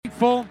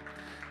grateful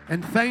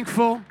and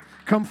thankful.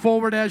 Come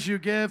forward as you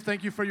give.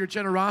 Thank you for your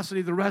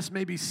generosity. The rest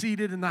may be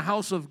seated in the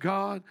house of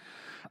God.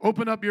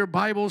 Open up your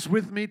Bibles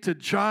with me to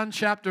John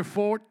chapter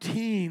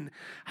 14.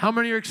 How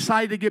many are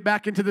excited to get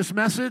back into this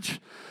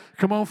message?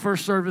 Come on,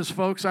 first service,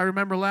 folks. I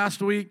remember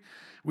last week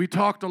we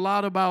talked a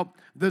lot about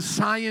the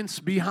science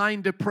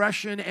behind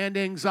depression and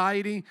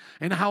anxiety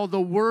and how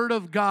the Word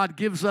of God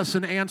gives us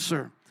an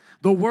answer.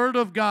 The Word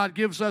of God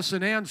gives us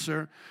an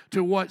answer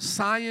to what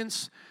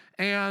science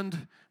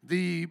and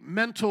the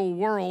mental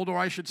world, or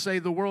I should say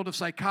the world of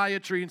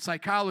psychiatry and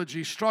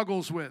psychology,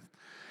 struggles with.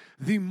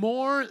 The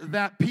more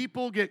that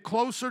people get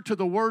closer to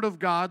the Word of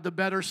God, the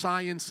better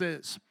science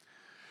is.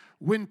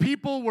 When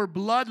people were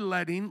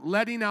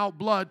letting out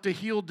blood to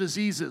heal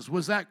diseases,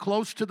 was that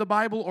close to the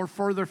Bible or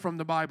further from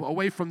the Bible,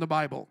 away from the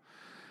Bible?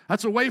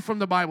 That's away from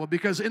the Bible,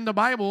 because in the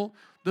Bible,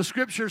 the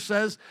Scripture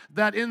says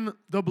that in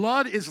the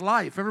blood is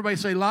life. Everybody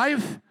say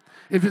life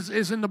if it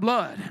is in the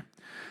blood.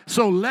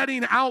 So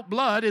letting out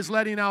blood is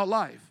letting out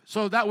life.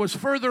 So that was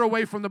further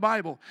away from the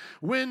Bible.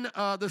 When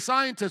the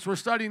scientists were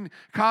studying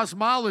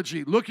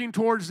cosmology, looking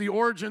towards the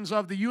origins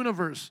of the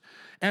universe,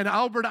 and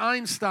Albert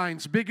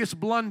Einstein's biggest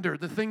blunder,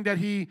 the thing that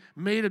he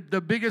made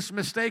the biggest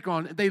mistake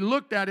on, they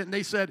looked at it and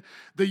they said,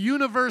 the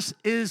universe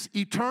is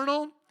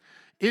eternal.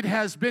 It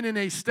has been in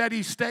a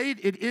steady state.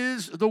 It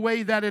is the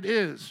way that it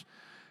is.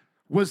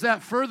 Was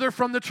that further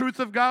from the truth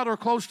of God or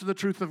close to the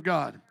truth of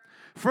God?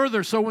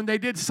 Further. So when they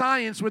did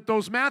science with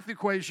those math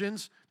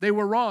equations, they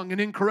were wrong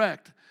and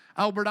incorrect.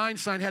 Albert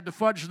Einstein had to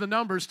fudge the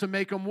numbers to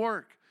make them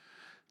work.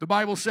 The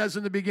Bible says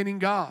in the beginning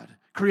God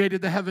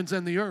created the heavens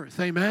and the earth.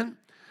 Amen?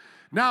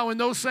 Now, in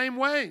those same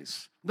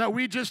ways that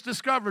we just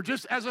discovered,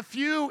 just as a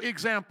few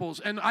examples,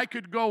 and I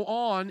could go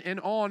on and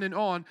on and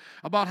on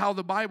about how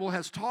the Bible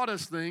has taught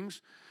us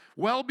things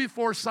well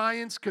before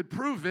science could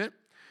prove it.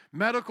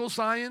 Medical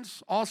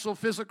science, also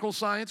physical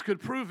science could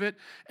prove it.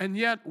 And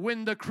yet,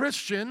 when the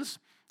Christians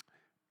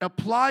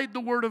applied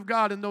the Word of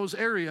God in those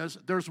areas,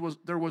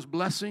 there was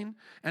blessing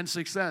and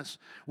success.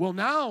 Well,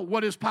 now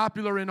what is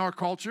popular in our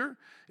culture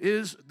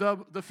is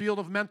the field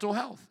of mental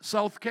health,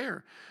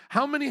 self-care.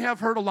 How many have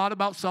heard a lot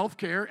about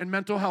self-care and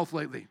mental health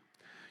lately?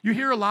 You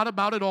hear a lot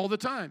about it all the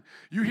time.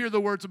 You hear the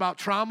words about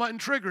trauma and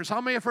triggers. How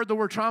many have heard the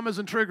word traumas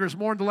and triggers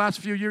more in the last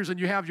few years than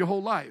you have your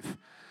whole life?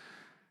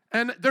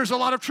 And there's a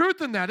lot of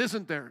truth in that,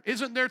 isn't there?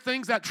 Isn't there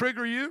things that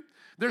trigger you?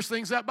 There's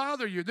things that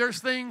bother you. There's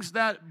things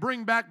that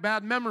bring back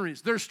bad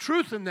memories. There's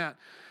truth in that.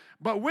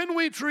 But when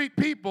we treat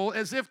people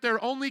as if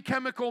they're only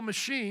chemical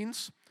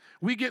machines,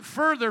 we get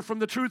further from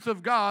the truth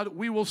of God,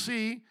 we will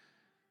see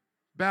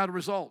bad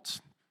results.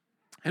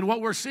 And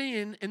what we're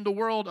seeing in the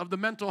world of the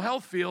mental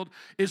health field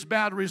is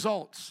bad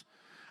results.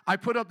 I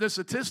put up this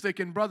statistic,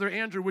 and Brother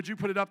Andrew, would you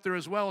put it up there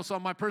as well? It's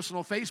on my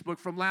personal Facebook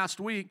from last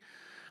week.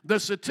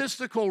 The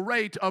statistical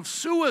rate of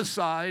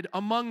suicide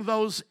among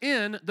those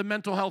in the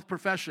mental health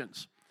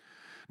professions.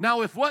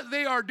 Now, if what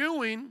they are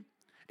doing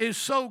is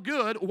so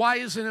good, why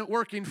isn't it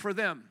working for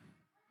them?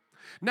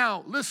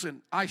 Now,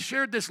 listen, I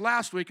shared this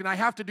last week, and I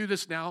have to do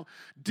this now.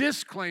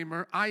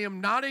 Disclaimer, I am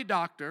not a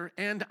doctor,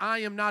 and I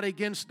am not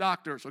against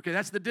doctors. Okay,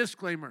 that's the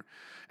disclaimer.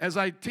 As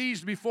I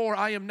teased before,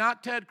 I am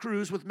not Ted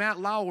Cruz with Matt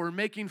Lauer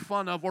making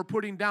fun of or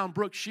putting down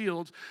Brooke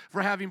Shields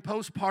for having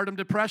postpartum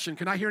depression.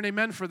 Can I hear an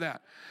amen for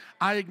that?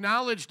 I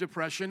acknowledge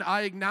depression.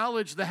 I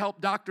acknowledge the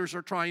help doctors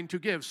are trying to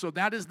give. So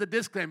that is the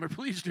disclaimer.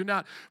 Please do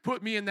not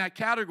put me in that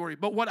category.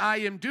 But what I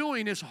am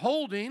doing is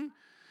holding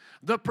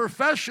the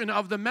profession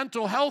of the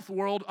mental health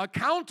world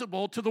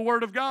accountable to the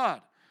Word of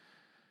God.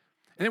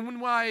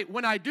 And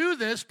when I do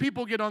this,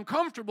 people get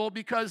uncomfortable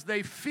because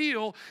they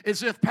feel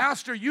as if,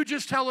 Pastor, you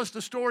just tell us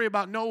the story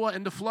about Noah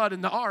and the flood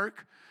and the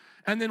ark,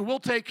 and then we'll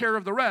take care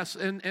of the rest.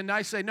 And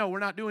I say, no, we're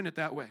not doing it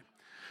that way.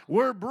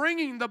 We're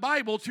bringing the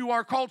Bible to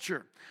our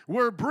culture.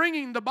 We're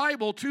bringing the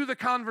Bible to the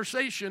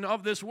conversation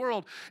of this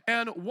world.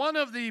 And one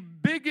of the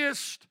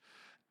biggest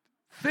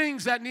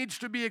things that needs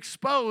to be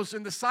exposed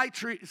in the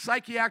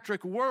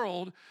psychiatric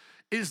world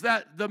is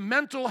that the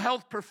mental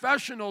health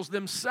professionals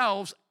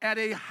themselves at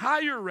a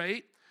higher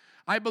rate,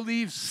 I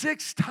believe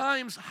 6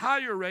 times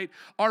higher rate,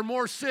 are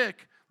more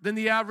sick than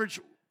the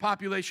average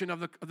population of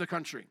the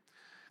country.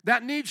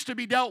 That needs to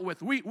be dealt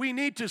with. We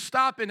need to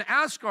stop and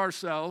ask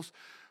ourselves,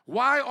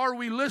 why are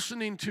we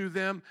listening to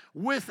them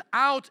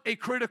without a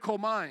critical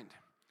mind?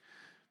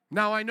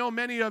 Now, I know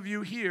many of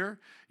you here,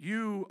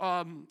 you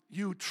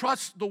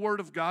trust the Word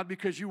of God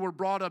because you were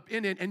brought up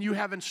in it, and you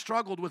haven't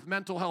struggled with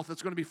mental health.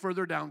 That's going to be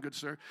further down, good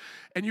sir.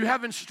 And you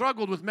haven't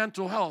struggled with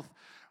mental health.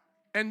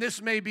 And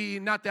this may be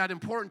not that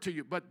important to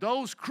you, but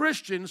those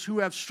Christians who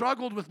have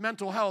struggled with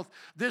mental health,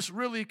 this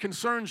really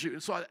concerns you.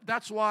 And so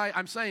that's why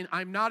I'm saying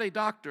I'm not a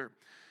doctor.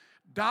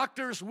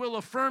 Doctors will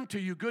affirm to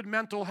you good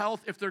mental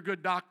health if they're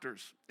good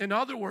doctors. In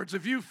other words,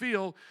 if you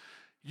feel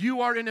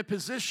you are in a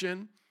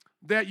position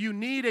that you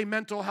need a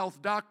mental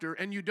health doctor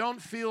and you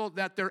don't feel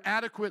that they're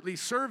adequately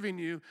serving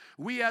you,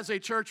 we as a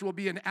church will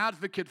be an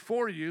advocate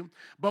for you.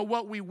 But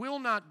what we will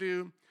not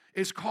do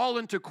is call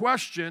into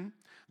question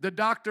the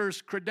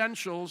doctor's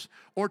credentials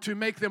or to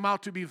make them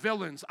out to be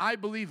villains. I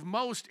believe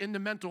most in the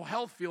mental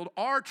health field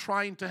are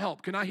trying to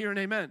help. Can I hear an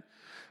amen?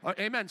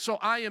 Amen. So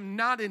I am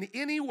not in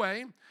any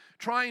way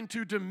trying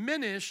to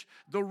diminish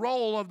the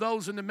role of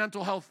those in the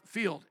mental health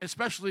field,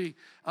 especially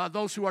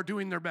those who are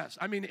doing their best.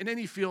 I mean, in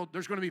any field,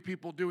 there's going to be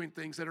people doing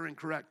things that are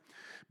incorrect.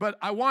 But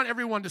I want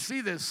everyone to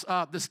see this,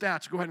 the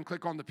stats. Go ahead and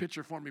click on the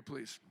picture for me,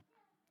 please.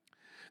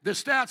 The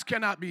stats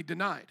cannot be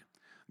denied.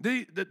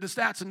 The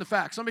stats and the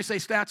facts. Somebody say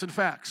stats and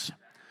facts.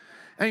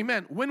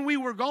 Amen. When we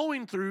were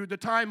going through the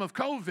time of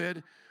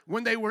COVID,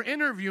 when they were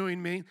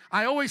interviewing me,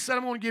 I always said,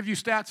 I'm going to give you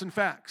stats and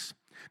facts.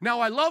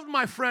 Now, I loved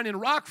my friend in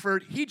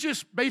Rockford. He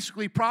just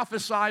basically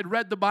prophesied,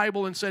 read the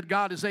Bible, and said,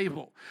 God is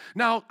able.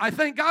 Now, I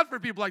thank God for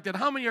people like that.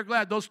 How many are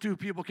glad those two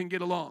people can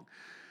get along?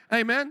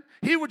 Amen.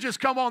 He would just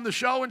come on the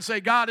show and say,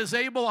 God is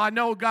able. I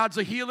know God's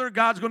a healer.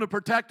 God's going to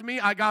protect me.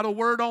 I got a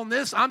word on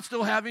this. I'm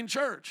still having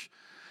church.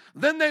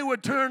 Then they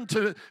would turn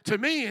to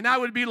me, and I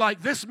would be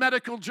like, this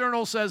medical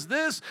journal says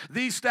this,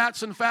 these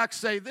stats and facts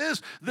say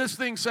this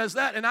thing says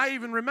that. And I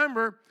even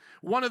remember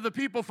one of the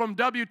people from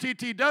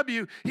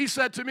WTTW, he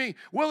said to me,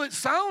 well, it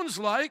sounds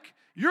like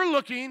you're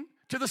looking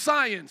to the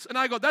science. And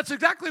I go, that's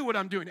exactly what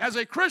I'm doing. As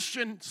a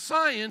Christian,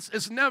 science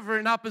is never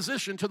in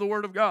opposition to the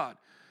Word of God.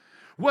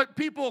 What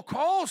people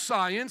call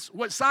science,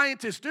 what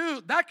scientists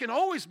do, that can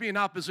always be in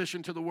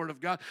opposition to the Word of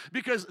God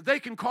because they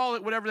can call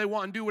it whatever they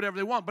want and do whatever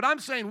they want. But I'm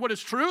saying what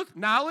is truth,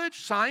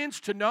 knowledge, science,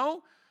 to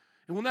know,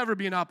 it will never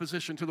be in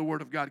opposition to the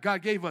Word of God.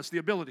 God gave us the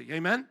ability,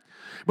 amen?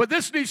 But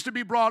this needs to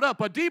be brought up.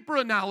 A deeper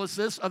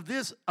analysis of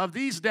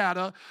these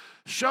data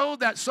show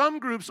that some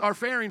groups are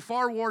faring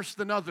far worse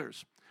than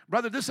others.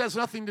 Brother, this has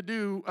nothing to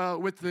do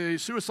with the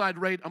suicide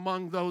rate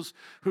among those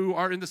who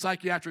are in the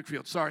psychiatric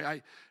field.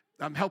 Sorry,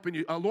 I'm helping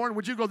you. Lauren,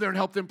 would you go there and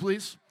help them,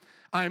 please?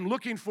 I'm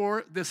looking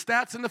for the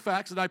stats and the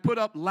facts that I put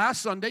up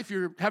last Sunday. If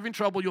you're having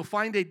trouble, you'll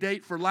find a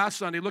date for last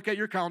Sunday. Look at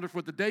your calendar for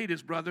what the date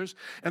is, brothers.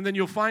 And then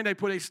you'll find I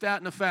put a stat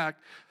and a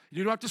fact.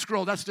 You don't have to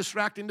scroll. That's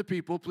distracting to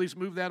people. Please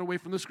move that away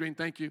from the screen.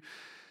 Thank you.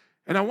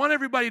 And I want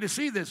everybody to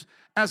see this.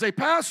 As a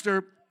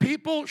pastor,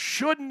 people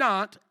should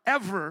not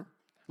ever,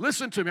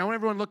 listen to me. I want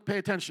everyone to pay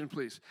attention,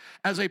 please.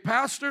 As a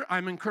pastor,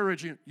 I'm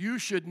encouraging you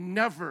should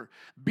never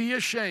be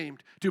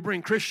ashamed to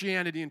bring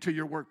Christianity into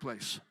your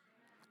workplace.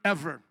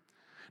 Ever.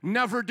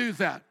 Never do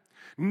that.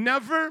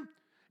 Never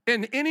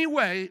in any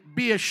way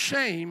be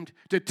ashamed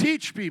to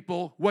teach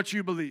people what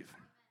you believe.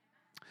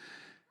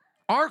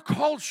 Our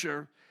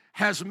culture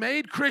has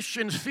made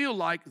Christians feel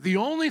like the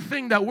only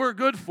thing that we're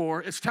good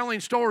for is telling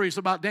stories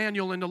about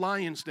Daniel in the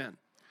lion's den.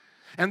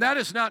 And that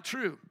is not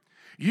true.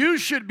 You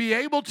should be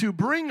able to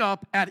bring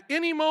up at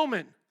any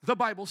moment, the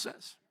Bible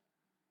says.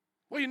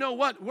 Well, you know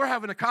what? We're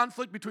having a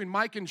conflict between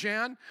Mike and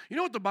Jan. You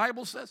know what the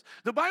Bible says?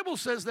 The Bible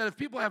says that if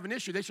people have an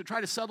issue, they should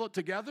try to settle it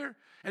together.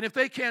 And if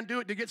they can't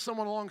do it, to get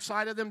someone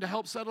alongside of them to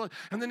help settle it.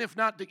 And then if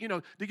not, to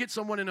get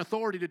someone in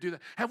authority to do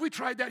that. Have we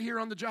tried that here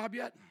on the job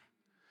yet?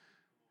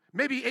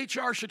 Maybe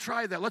HR should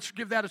try that. Let's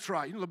give that a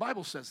try. The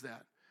Bible says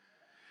that.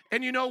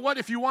 And you know what?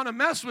 If you want to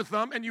mess with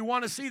them and you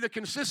want to see the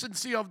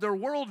consistency of their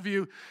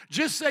worldview,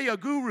 just say a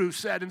guru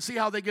said and see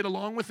how they get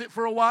along with it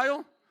for a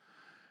while.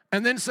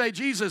 And then say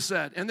Jesus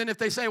said. And then if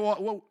they say,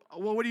 well,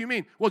 what do you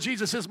mean? Well,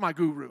 Jesus is my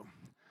guru.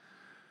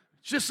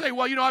 Just say,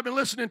 well, I've been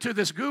listening to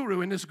this guru,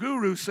 and this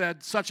guru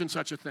said such and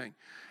such a thing.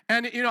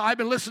 And, I've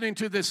been listening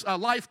to this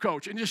life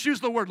coach. And just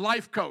use the word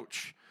life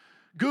coach.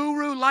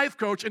 Guru, life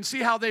coach, and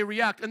see how they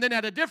react. And then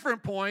at a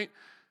different point,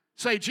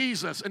 say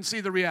Jesus and see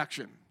the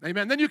reaction.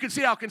 Amen. Then you can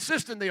see how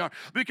consistent they are.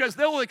 Because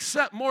they'll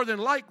accept more than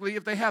likely,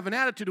 if they have an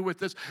attitude with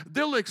this,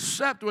 they'll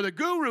accept what a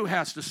guru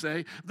has to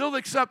say. They'll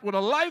accept what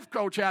a life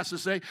coach has to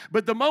say.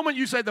 But the moment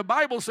you say the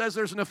Bible says,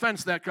 there's an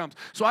offense that comes.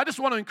 So I just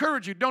want to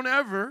encourage you, don't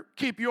ever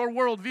keep your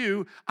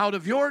worldview out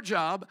of your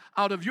job,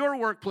 out of your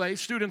workplace,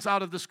 students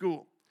out of the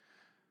school.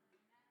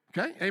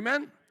 Okay?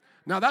 Amen?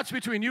 Now that's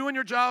between you and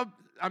your job.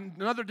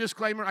 Another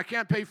disclaimer, I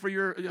can't pay for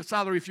your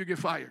salary if you get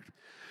fired.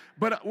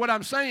 But what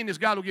I'm saying is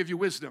God will give you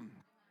wisdom.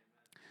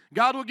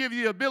 God will give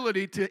you the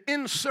ability to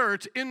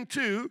insert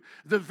into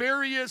the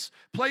various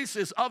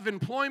places of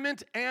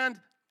employment and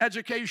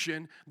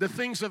education the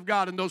things of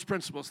God and those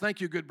principles.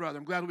 Thank you, good brother.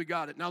 I'm glad we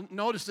got it. Now,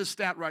 notice this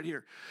stat right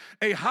here.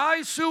 A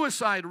high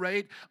suicide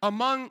rate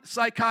among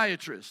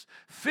psychiatrists,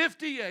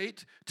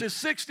 58 to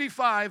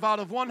 65 out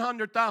of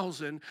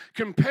 100,000,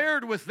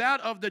 compared with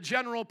that of the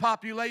general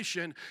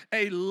population,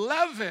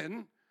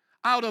 11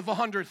 out of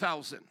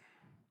 100,000.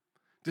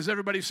 Does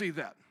everybody see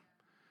that?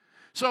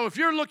 So if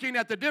you're looking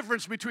at the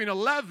difference between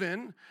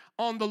 11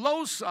 on the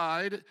low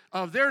side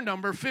of their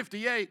number,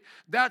 58,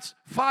 that's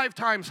 5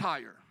 times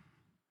higher.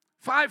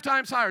 5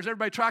 times higher. Is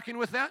everybody tracking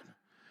with that?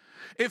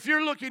 If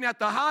you're looking at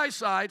the high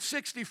side,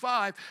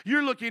 65,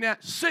 you're looking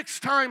at 6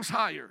 times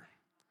higher.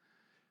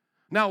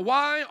 Now,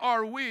 why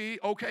are we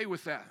okay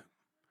with that?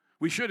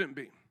 We shouldn't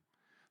be.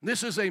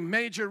 This is a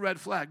major red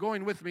flag.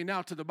 Going with me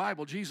now to the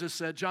Bible, Jesus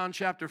said, John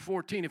chapter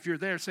 14, if you're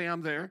there, say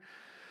I'm there.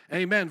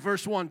 Amen.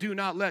 Verse 1, do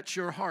not let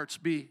your hearts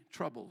be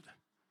troubled.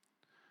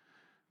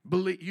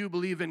 You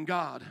believe in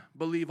God,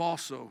 believe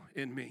also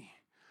in me.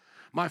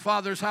 My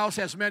Father's house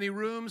has many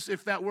rooms.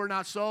 If that were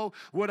not so,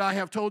 would I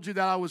have told you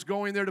that I was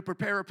going there to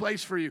prepare a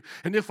place for you?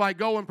 And if I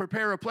go and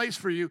prepare a place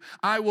for you,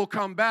 I will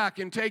come back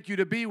and take you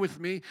to be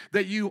with me,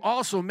 that you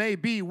also may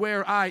be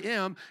where I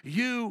am.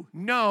 You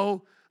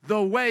know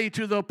the way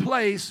to the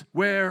place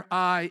where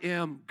I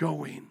am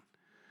going.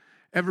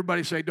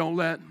 Everybody say, don't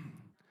let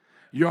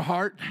your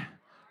heart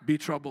be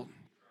troubled.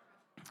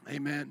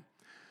 Amen.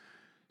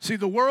 See,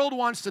 the world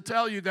wants to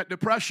tell you that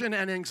depression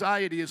and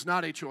anxiety is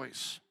not a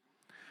choice.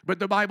 But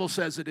the Bible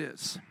says it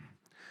is.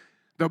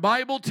 The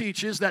Bible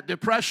teaches that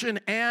depression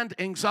and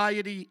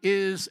anxiety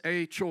is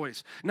a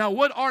choice. Now,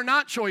 what are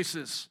not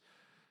choices?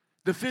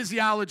 The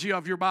physiology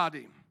of your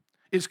body.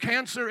 Is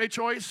cancer a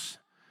choice?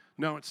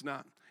 No, it's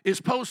not. Is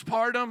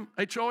postpartum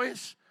a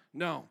choice?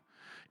 No.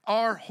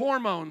 Are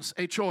hormones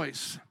a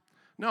choice?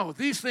 No,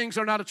 these things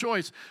are not a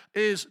choice.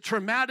 Is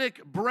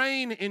traumatic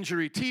brain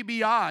injury,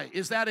 TBI,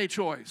 is that a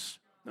choice?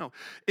 No.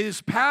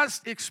 Is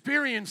past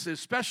experiences,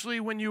 especially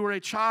when you were a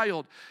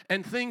child,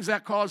 and things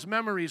that cause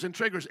memories and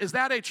triggers, is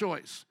that a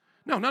choice?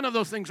 No, none of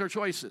those things are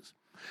choices.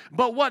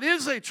 But what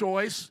is a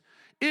choice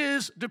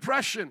is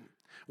depression.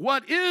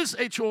 What is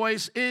a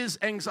choice is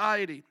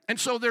anxiety. And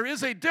so there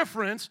is a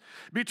difference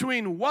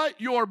between what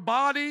your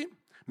body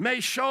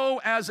may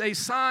show as a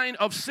sign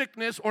of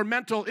sickness or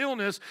mental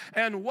illness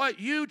and what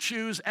you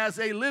choose as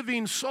a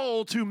living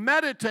soul to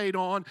meditate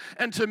on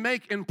and to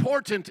make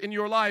important in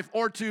your life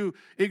or to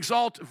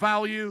exalt,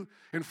 value,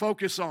 and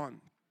focus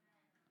on.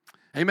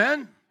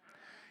 Amen?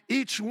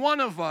 Each one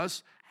of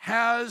us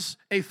has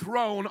a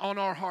throne on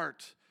our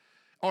heart,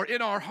 or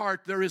in our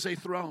heart there is a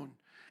throne.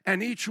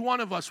 And each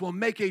one of us will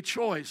make a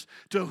choice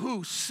to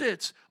who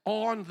sits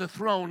on the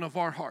throne of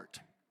our heart.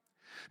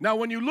 Now,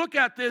 when you look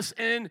at this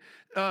in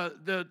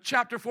the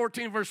chapter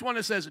 14, verse 1,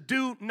 it says,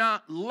 do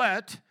not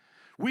let.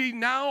 We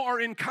now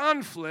are in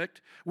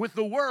conflict with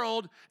the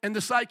world and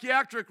the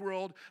psychiatric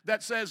world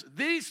that says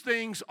these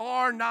things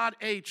are not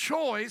a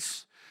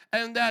choice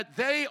and that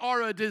they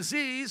are a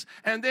disease.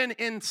 And then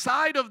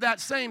inside of that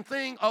same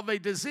thing of a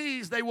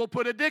disease, they will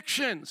put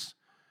addictions.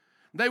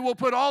 They will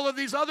put all of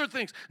these other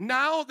things.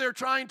 Now they're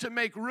trying to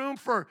make room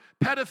for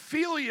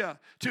pedophilia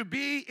to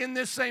be in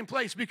this same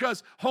place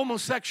because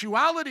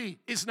homosexuality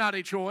is not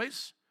a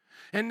choice.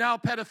 And now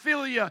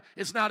pedophilia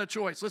is not a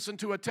choice. Listen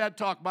to a TED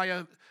Talk by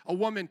a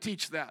woman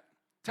teach that.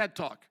 TED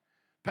Talk.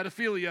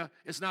 Pedophilia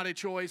is not a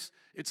choice.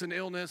 It's an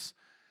illness.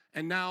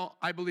 And now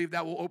I believe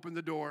that will open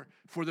the door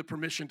for the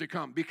permission to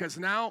come. Because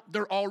now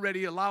they're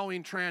already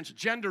allowing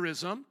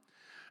transgenderism,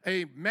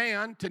 a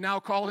man to now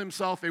call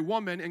himself a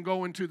woman and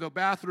go into the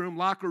bathroom,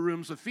 locker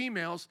rooms of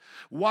females.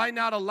 Why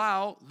not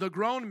allow the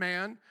grown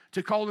man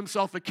to call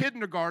himself a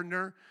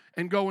kindergartner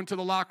and go into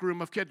the locker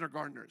room of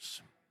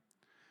kindergartners?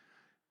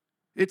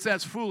 It's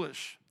as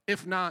foolish,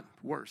 if not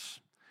worse.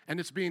 And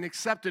it's being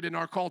accepted in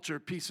our culture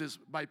pieces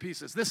by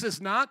pieces. This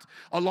is not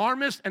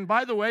alarmist. And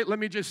by the way, let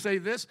me just say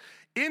this.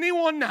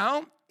 Anyone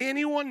now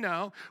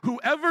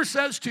whoever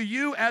says to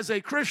you as a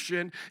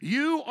Christian,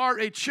 you are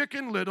a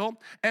chicken little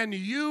and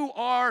you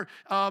are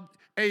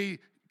a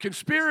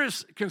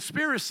conspiracist,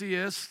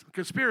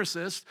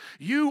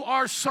 you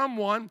are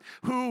someone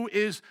who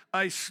is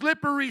a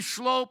slippery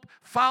slope,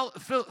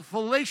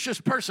 fallacious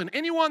person.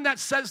 Anyone that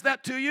says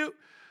that to you,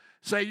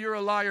 say you're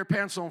a liar,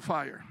 pants on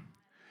fire.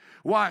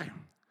 Why?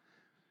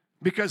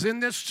 Because in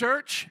this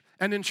church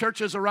and in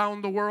churches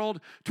around the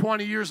world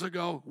 20 years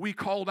ago, we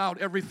called out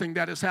everything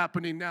that is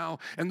happening now.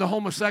 And the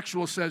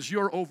homosexual says,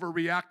 you're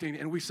overreacting.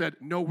 And we said,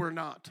 no, we're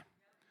not.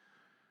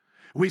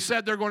 We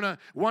said they're going to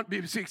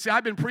see,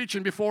 I've been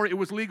preaching before it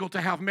was legal to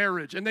have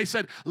marriage. And they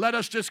said, let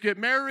us just get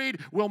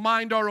married. We'll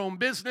mind our own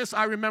business.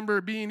 I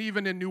remember being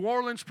even in New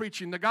Orleans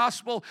preaching the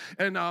gospel.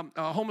 And a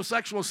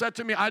homosexual said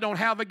to me, I don't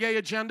have a gay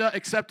agenda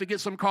except to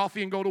get some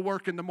coffee and go to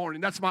work in the morning.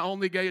 That's my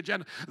only gay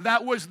agenda.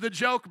 That was the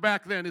joke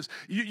back then is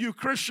you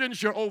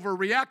Christians, you're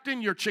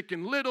overreacting. You're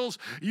chicken littles.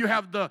 You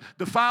have the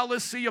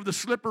fallacy of the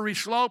slippery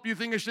slope. You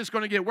think it's just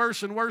going to get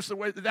worse and worse.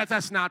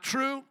 That's not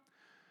true.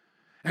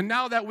 And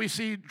now that we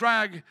see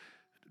drag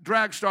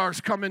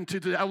stars come into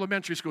the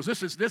elementary schools.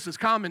 This is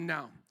common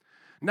now.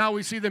 Now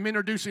we see them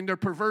introducing their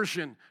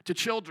perversion to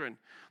children.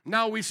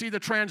 Now we see the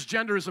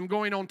transgenderism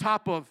going on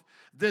top of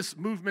this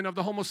movement of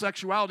the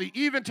homosexuality,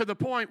 even to the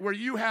point where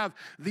you have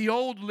the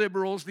old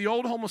liberals, the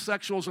old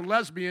homosexuals and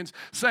lesbians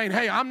saying,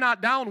 hey, I'm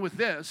not down with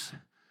this.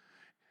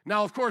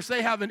 Now, of course,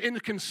 they have an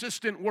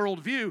inconsistent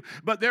worldview,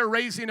 but they're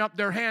raising up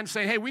their hands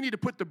saying, hey, we need to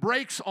put the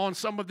brakes on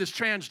some of this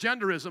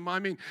transgenderism. I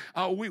mean,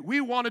 we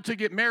wanted to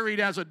get married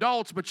as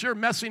adults, but you're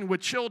messing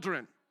with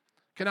children.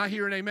 Can I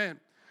hear an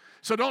amen?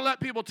 So don't let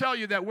people tell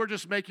you that we're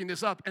just making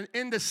this up. And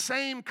in the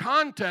same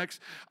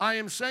context, I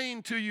am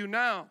saying to you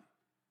now,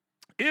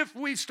 if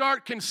we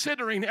start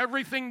considering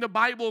everything the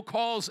Bible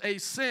calls a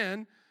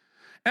sin,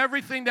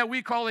 everything that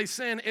we call a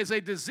sin is a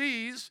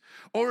disease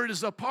or it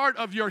is a part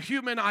of your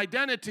human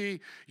identity,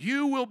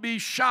 you will be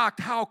shocked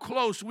how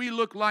close we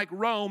look like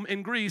Rome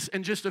and Greece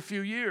in just a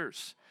few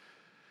years.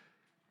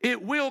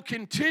 It will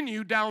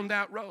continue down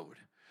that road.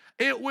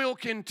 it will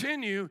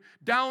continue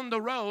down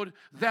the road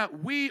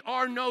that we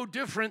are no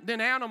different than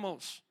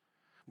animals.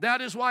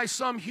 That is why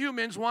some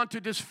humans want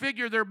to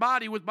disfigure their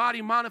body with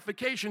body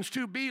modifications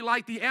to be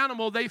like the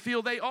animal they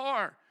feel they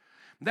are.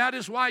 That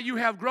is why you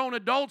have grown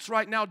adults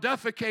right now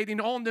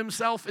defecating on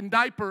themselves in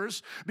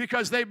diapers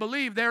because they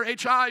believe they're a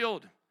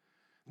child.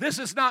 This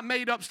is not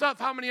made up stuff.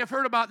 How many have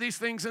heard about these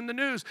things in the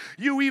news?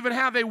 You even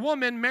have a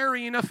woman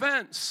marrying a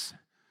fence.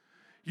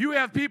 You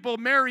have people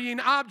marrying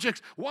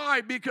objects.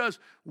 Why? Because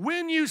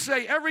when you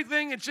say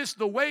everything, it's just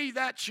the way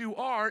that you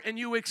are, and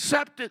you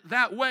accept it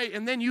that way,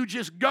 and then you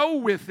just go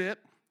with it.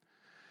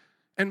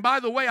 And by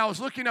the way, I was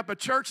looking up a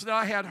church that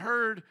I had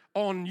heard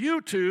on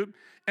YouTube,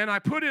 and I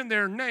put in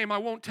their name. I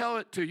won't tell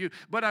it to you,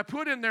 but I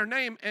put in their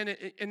name, and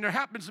there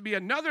happens to be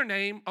another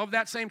name of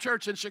that same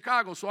church in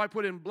Chicago. So I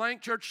put in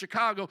blank church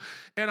Chicago,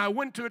 and I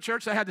went to a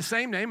church that had the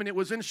same name, and it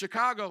was in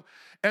Chicago.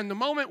 And the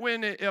moment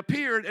when it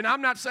appeared, and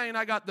I'm not saying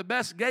I got the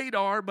best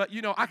gaydar, but,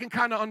 I can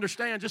kind of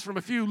understand just from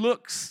a few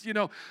looks,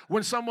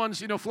 when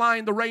someone's,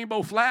 flying the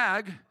rainbow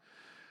flag.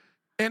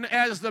 And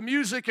as the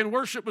music and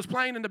worship was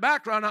playing in the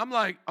background, I'm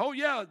like, oh,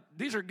 yeah,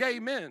 these are gay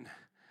men.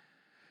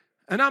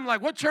 And I'm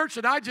like, what church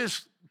did I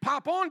just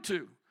pop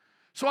onto?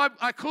 So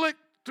I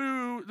clicked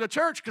through the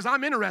church because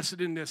I'm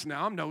interested in this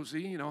now. I'm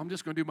nosy, I'm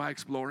just going to do my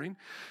exploring.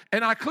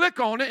 And I click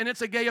on it, and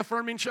it's a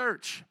gay-affirming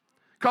church.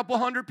 A couple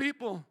hundred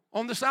people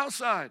on the south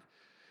side.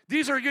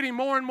 These are getting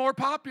more and more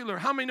popular.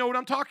 How many know what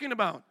I'm talking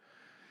about?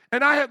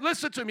 And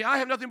listen to me, I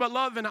have nothing but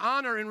love and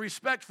honor and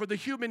respect for the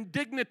human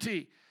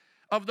dignity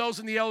of those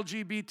in the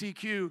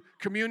LGBTQ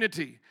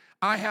community.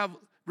 I have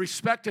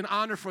respect and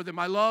honor for them.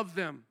 I love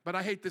them, but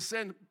I hate the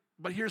sin.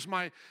 But here's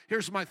my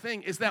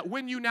thing, is that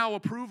when you now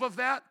approve of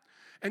that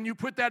and you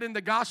put that in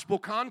the gospel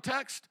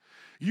context,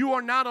 you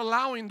are not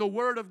allowing the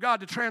Word of God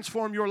to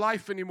transform your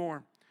life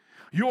anymore.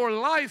 Your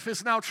life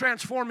is now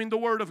transforming the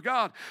Word of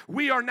God.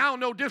 We are now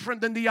no different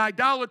than the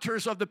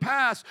idolaters of the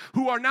past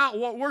who are not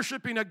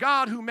worshiping a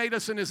God who made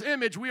us in His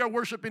image. We are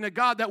worshiping a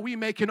God that we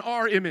make in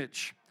our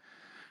image.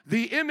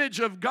 The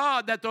image of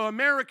God that the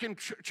American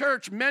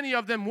church, many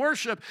of them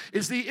worship,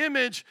 is the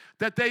image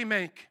that they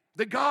make.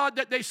 The God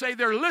that they say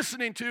they're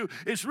listening to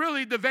is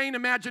really the vain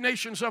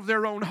imaginations of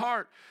their own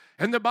heart.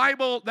 And the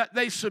Bible that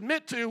they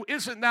submit to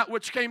isn't that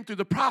which came through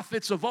the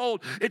prophets of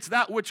old. It's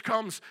that which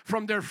comes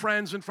from their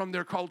friends and from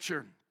their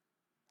culture.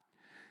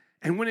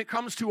 And when it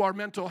comes to our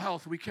mental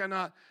health, we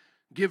cannot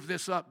give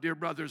this up, dear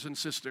brothers and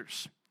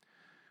sisters.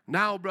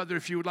 Now, brother,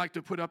 if you would like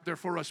to put up there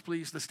for us,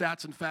 please, the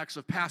stats and facts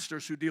of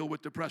pastors who deal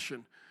with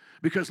depression.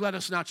 Because let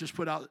us not just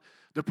put out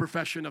the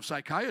profession of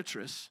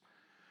psychiatrists.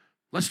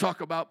 Let's talk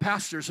about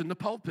pastors in the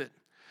pulpit.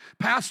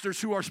 Pastors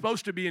who are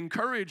supposed to be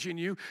encouraging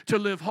you to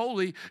live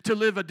holy, to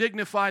live a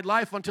dignified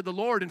life unto the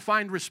Lord and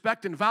find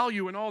respect and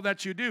value in all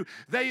that you do.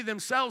 They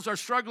themselves are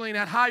struggling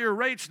at higher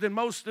rates than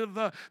most of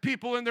the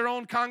people in their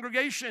own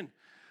congregation.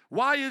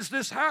 Why is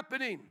this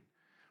happening?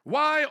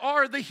 Why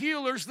are the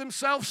healers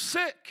themselves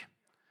sick?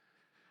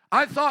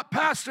 I thought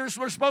pastors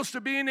were supposed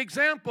to be an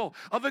example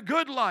of a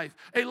good life,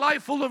 a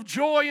life full of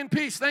joy and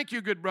peace. Thank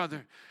you, good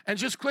brother. And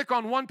just click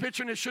on one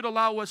picture and it should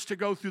allow us to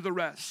go through the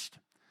rest.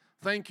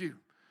 Thank you.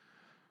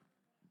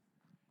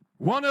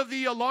 One of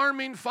the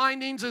alarming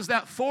findings is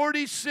that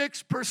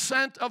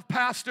 46% of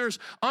pastors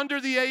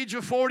under the age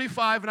of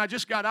 45, and I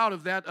just got out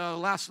of that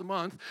last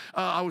month.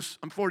 I'm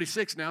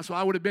 46 now, so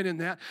I would have been in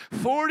that.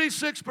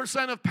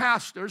 46% of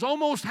pastors,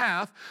 almost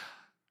half,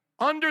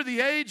 under the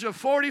age of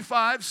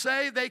 45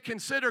 say they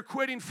consider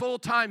quitting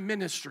full-time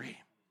ministry.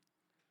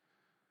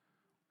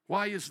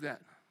 Why is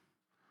that?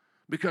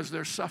 Because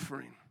they're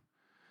suffering.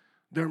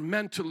 They're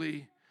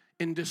mentally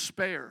in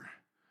despair.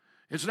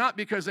 It's not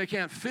because they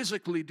can't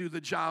physically do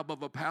the job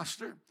of a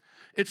pastor.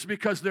 It's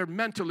because they're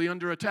mentally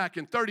under attack.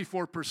 And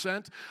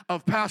 34%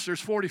 of pastors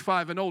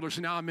 45 and older,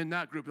 so now I'm in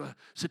that group, the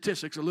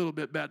statistics a little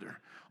bit better.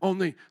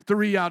 Only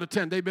 3 out of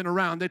 10, they've been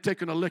around, they've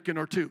taken a licking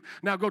or two.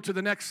 Now go to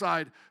the next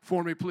slide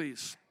for me,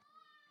 please.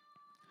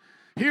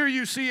 Here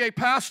you see a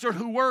pastor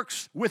who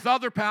works with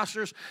other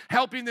pastors,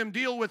 helping them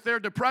deal with their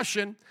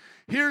depression.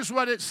 Here's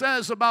what it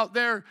says about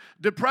their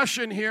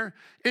depression here.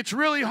 It's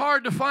really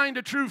hard to find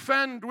a true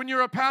friend when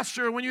you're a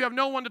pastor. When you have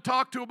no one to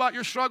talk to about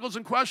your struggles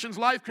and questions,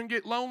 life can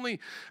get lonely.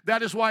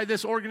 That is why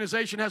this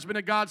organization has been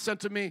a godsend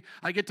to me.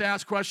 I get to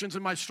ask questions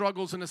in my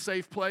struggles in a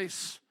safe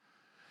place.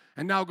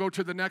 And now go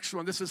to the next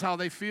one. This is how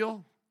they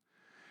feel.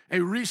 A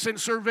recent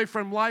survey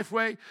from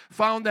Lifeway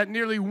found that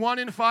nearly 1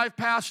 in 5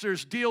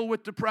 pastors deal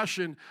with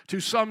depression to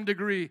some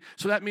degree.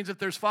 So that means if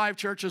there's 5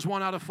 churches,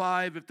 1 out of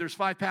 5. If there's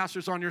 5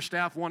 pastors on your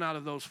staff, 1 out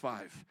of those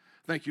 5.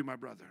 Thank you, my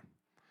brother.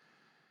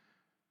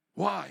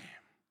 Why?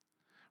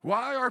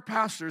 Why are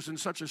pastors in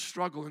such a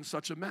struggle and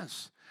such a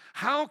mess?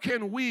 How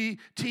can we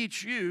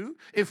teach you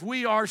if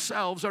we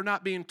ourselves are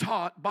not being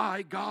taught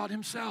by God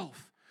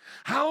Himself?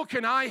 How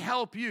can I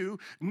help you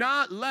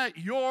not let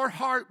your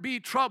heart be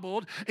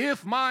troubled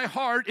if my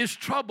heart is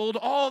troubled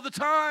all the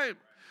time?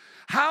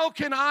 How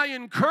can I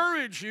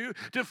encourage you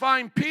to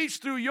find peace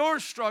through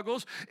your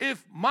struggles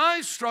if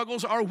my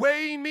struggles are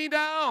weighing me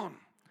down?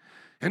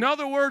 In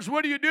other words,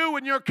 what do you do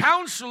when your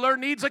counselor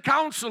needs a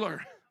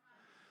counselor?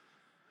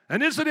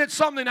 And isn't it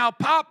something how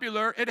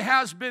popular it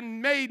has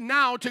been made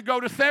now to go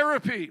to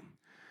therapy?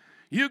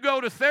 You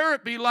go to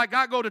therapy like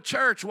I go to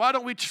church. Why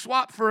don't we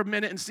swap for a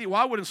minute and see?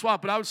 Well, I wouldn't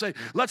swap, but I would say,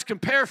 let's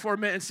compare for a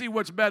minute and see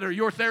what's better,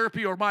 your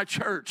therapy or my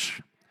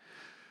church.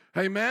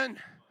 Amen.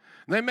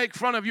 They make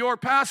fun of your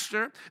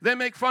pastor. They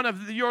make fun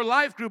of your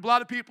life group, a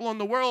lot of people in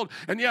the world,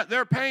 and yet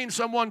they're paying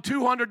someone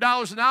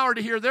 $200 an hour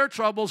to hear their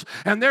troubles,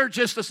 and they're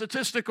just a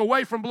statistic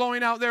away from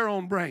blowing out their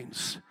own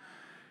brains.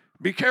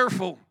 Be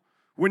careful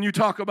when you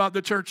talk about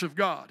the church of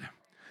God.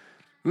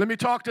 Let me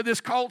talk to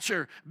this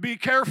culture. Be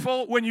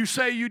careful when you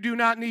say you do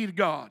not need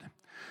God.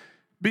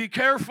 Be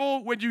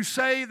careful when you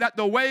say that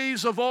the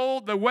ways of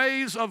old, the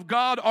ways of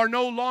God are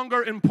no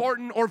longer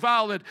important or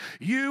valid.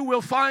 You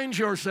will find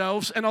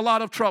yourselves in a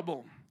lot of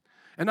trouble.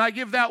 And I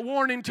give that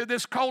warning to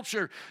this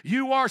culture.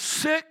 You are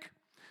sick.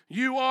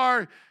 You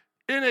are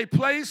in a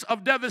place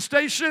of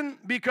devastation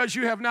because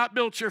you have not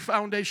built your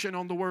foundation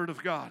on the Word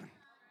of God.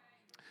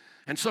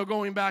 And so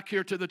going back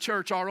here to the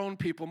church, our own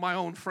people, my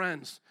own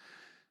friends,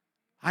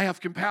 I have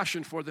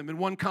compassion for them. In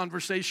one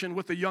conversation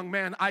with a young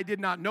man, I did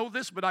not know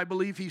this, but I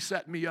believe he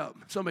set me up.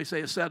 Somebody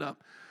say a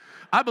setup.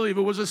 I believe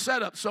it was a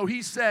setup. So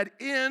he said,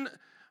 in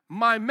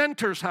my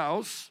mentor's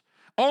house,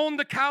 on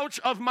the couch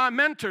of my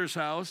mentor's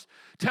house,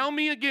 tell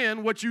me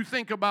again what you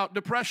think about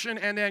depression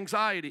and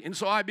anxiety. And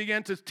so I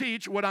began to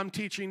teach what I'm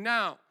teaching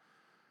now.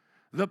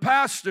 The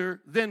pastor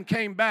then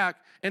came back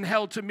and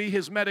held to me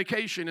his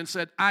medication and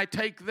said, I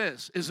take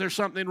this. Is there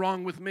something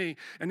wrong with me?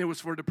 And it was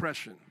for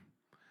depression.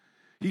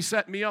 He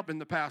set me up in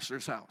the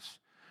pastor's house.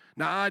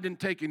 Now, I didn't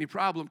take any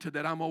problem to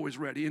that. I'm always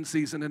ready, in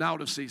season and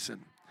out of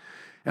season.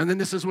 And then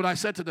this is what I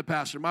said to the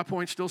pastor. My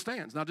point still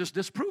stands. Now, just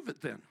disprove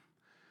it then.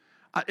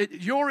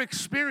 Your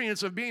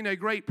experience of being a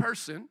great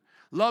person,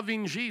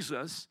 loving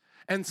Jesus,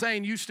 and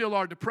saying you still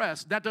are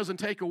depressed, that doesn't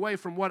take away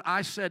from what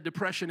I said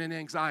depression and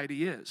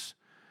anxiety is.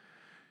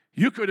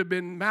 You could have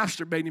been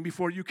masturbating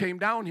before you came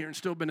down here and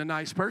still been a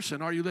nice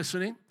person. Are you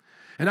listening?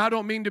 And I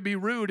don't mean to be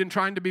rude and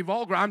trying to be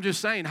vulgar. I'm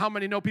just saying, how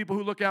many know people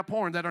who look at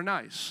porn that are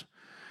nice?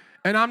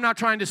 And I'm not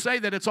trying to say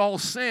that it's all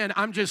sin.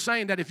 I'm just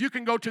saying that if you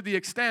can go to the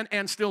extent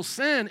and still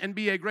sin and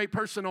be a great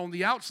person on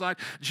the outside.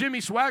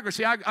 Jimmy Swaggart,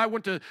 see, I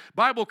went to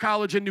Bible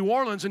college in New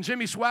Orleans, and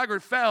Jimmy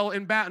Swaggart fell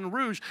in Baton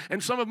Rouge,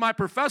 and some of my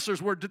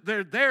professors were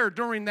there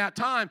during that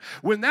time.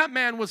 When that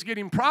man was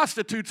getting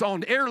prostitutes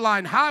on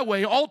Airline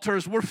Highway,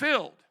 altars were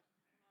filled.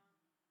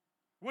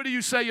 What do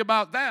you say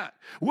about that?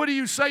 What do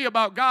you say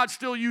about God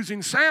still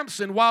using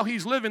Samson while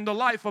he's living the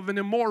life of an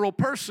immoral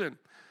person?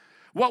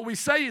 What we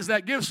say is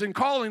that gifts and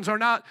callings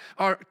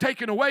are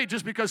taken away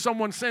just because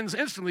someone sins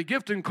instantly.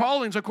 Gifts and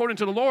callings, according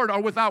to the Lord,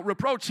 are without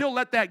reproach. He'll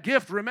let that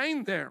gift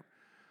remain there.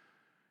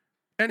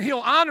 And he'll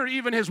honor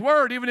even his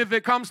word, even if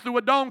it comes through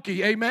a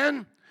donkey.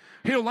 Amen?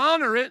 He'll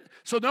honor it,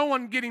 so no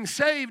one getting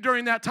saved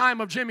during that time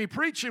of Jimmy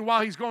preaching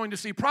while he's going to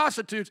see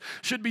prostitutes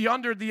should be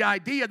under the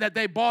idea that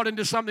they bought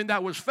into something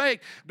that was fake.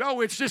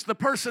 No, it's just the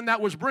person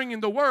that was bringing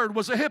the word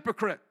was a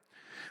hypocrite.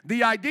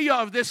 The idea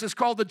of this is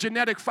called the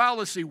genetic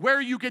fallacy.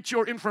 Where you get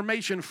your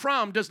information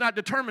from does not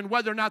determine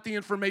whether or not the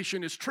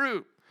information is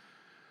true.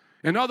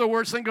 In other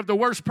words, think of the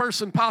worst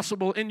person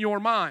possible in your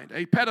mind,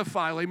 a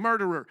pedophile, a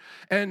murderer,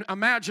 and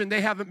imagine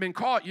they haven't been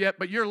caught yet,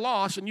 but you're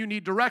lost and you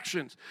need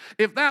directions.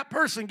 If that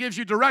person gives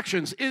you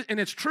directions, and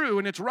it's true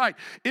and it's right,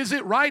 is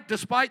it right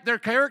despite their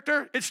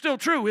character? It's still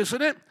true,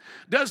 isn't it?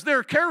 Does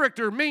their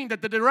character mean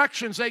that the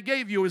directions they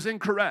gave you is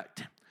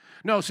incorrect?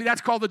 No, see,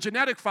 that's called the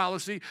genetic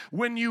fallacy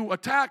when you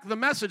attack the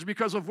message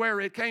because of where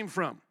it came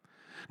from.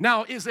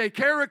 Now, is a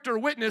character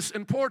witness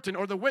important,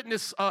 or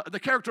the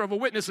character of a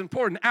witness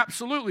important?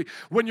 Absolutely.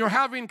 When you're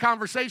having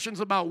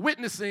conversations about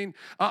witnessing,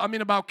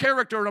 about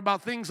character and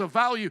about things of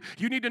value,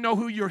 you need to know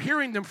who you're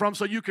hearing them from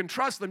so you can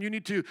trust them. You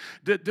need to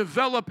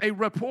develop a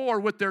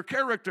rapport with their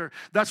character.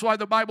 That's why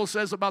the Bible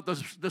says about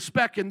the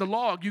speck in the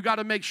log. You got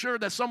to make sure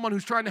that someone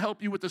who's trying to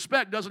help you with the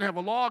speck doesn't have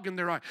a log in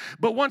their eye.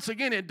 But once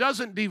again, it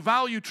doesn't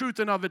devalue truth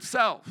in of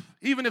itself.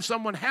 Even if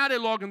someone had a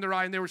log in their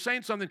eye and they were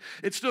saying something,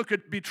 it still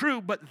could be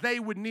true, but they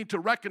would need to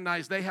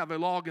recognize they have a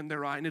log in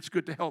their eye, and it's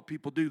good to help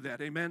people do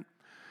that. Amen?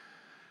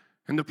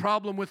 And the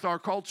problem with our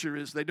culture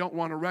is they don't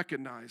want to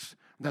recognize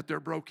that they're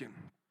broken.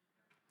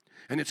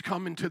 And it's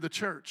coming to the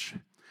church.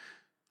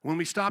 When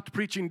we stopped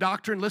preaching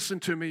doctrine, listen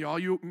to me,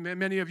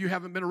 many of you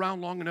haven't been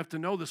around long enough to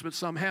know this, but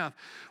some have.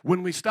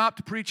 When we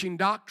stopped preaching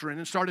doctrine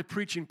and started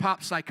preaching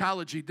pop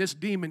psychology, this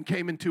demon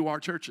came into our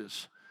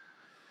churches.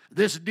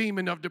 This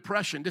demon of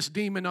depression, this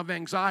demon of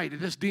anxiety,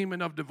 this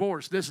demon of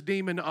divorce, this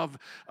demon of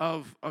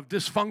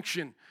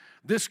dysfunction.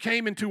 This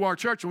came into our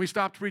church when we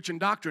stopped preaching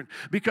doctrine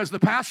because the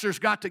pastors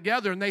got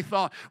together and they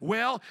thought,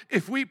 well,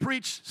 if we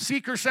preach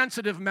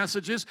seeker-sensitive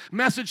messages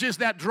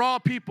that draw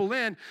people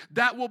in,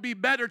 that will be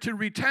better to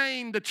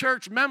retain the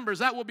church members.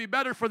 That will be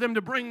better for them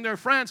to bring their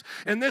friends,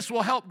 and this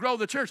will help grow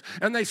the church.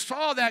 And they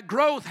saw that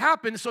growth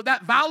happen, so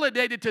that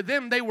validated to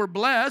them they were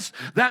blessed.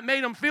 That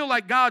made them feel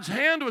like God's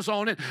hand was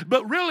on it,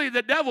 but really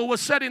the devil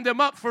was setting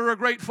them up for a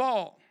great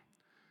fall.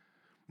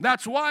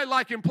 That's why,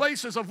 like in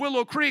places of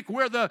Willow Creek,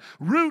 where the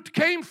root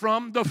came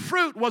from, the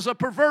fruit was a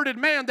perverted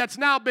man that's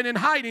now been in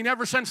hiding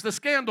ever since the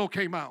scandal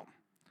came out.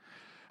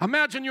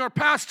 Imagine your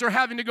pastor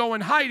having to go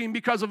in hiding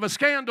because of a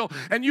scandal,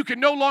 and you can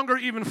no longer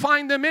even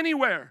find them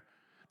anywhere.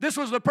 This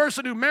was the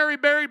person who Mary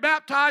Berry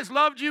baptized,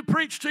 loved you,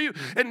 preached to you,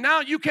 and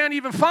now you can't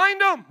even find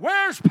them.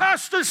 Where's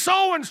Pastor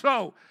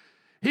so-and-so?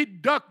 He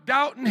ducked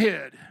out and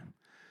hid.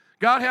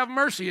 God have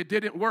mercy, it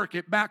didn't work.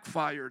 It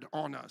backfired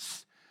on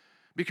us.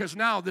 Because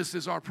now this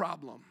is our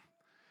problem.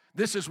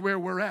 This is where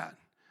we're at.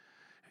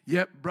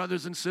 Yet,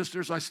 brothers and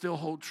sisters, I still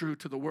hold true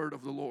to the word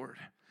of the Lord.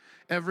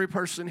 Every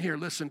person here,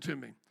 listen to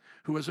me,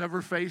 who has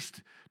ever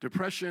faced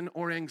depression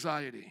or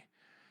anxiety,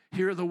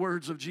 hear the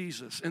words of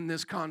Jesus in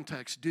this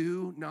context.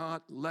 Do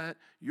not let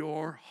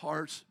your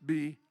hearts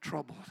be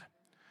troubled.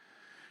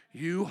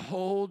 You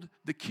hold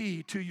the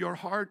key to your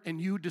heart and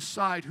you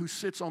decide who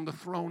sits on the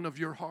throne of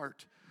your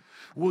heart.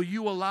 Will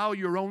you allow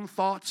your own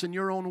thoughts and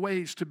your own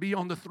ways to be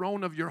on the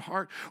throne of your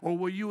heart? Or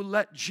will you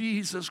let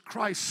Jesus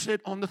Christ sit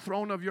on the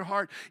throne of your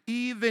heart?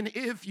 Even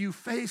if you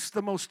face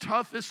the most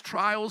toughest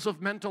trials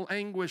of mental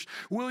anguish,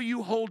 will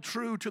you hold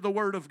true to the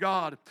Word of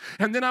God?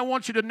 And then I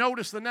want you to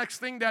notice the next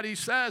thing that he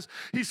says.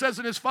 He says,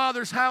 in his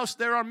Father's house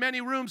there are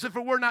many rooms. If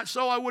it were not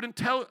so, I wouldn't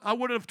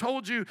have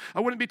told you.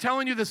 I wouldn't be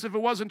telling you this if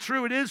it wasn't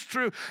true. It is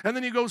true. And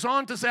then he goes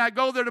on to say, I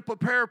go there to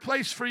prepare a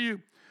place for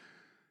you.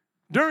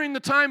 During the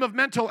time of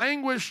mental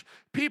anguish,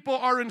 people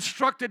are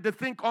instructed to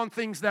think on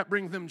things that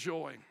bring them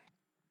joy.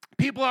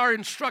 People are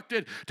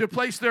instructed to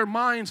place their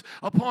minds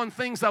upon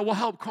things that will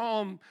help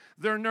calm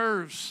their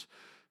nerves.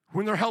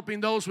 When they're helping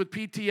those with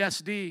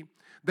PTSD,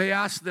 they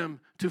ask them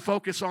to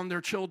focus on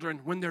their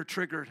children when they're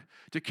triggered,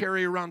 to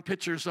carry around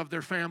pictures of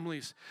their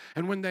families.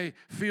 And when they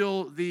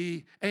feel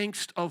the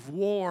angst of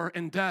war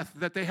and death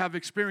that they have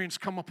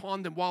experienced come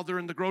upon them while they're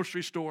in the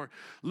grocery store,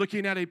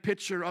 looking at a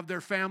picture of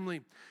their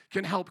family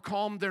can help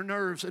calm their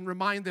nerves and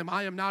remind them,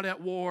 I am not at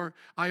war,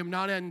 I am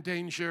not in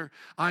danger,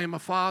 I am a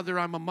father,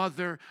 I'm a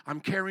mother, I'm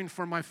caring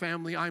for my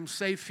family, I'm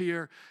safe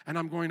here, and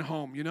I'm going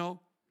home, you know?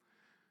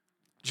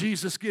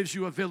 Jesus gives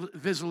you a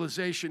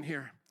visualization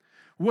here.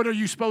 What are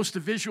you supposed to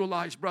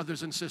visualize,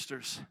 brothers and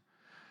sisters?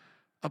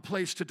 A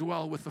place to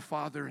dwell with the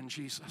Father and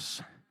Jesus.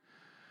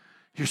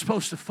 You're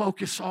supposed to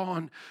focus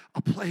on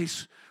a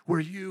place where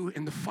you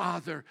and the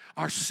Father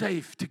are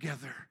safe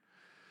together.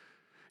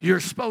 You're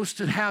supposed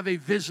to have a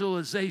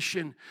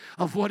visualization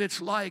of what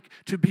it's like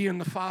to be in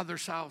the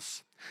Father's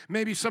house.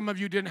 Maybe some of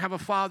you didn't have a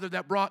father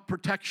that brought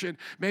protection.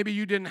 Maybe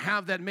you didn't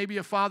have that. Maybe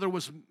a father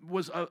was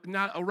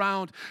not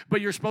around,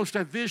 but you're supposed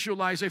to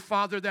visualize a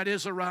father that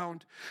is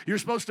around. You're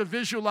supposed to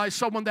visualize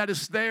someone that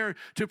is there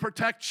to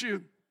protect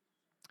you.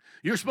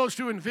 You're supposed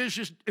to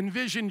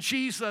envision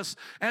Jesus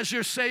as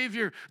your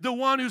Savior, the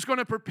one who's going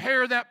to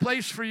prepare that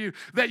place for you,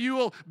 that you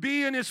will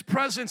be in His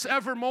presence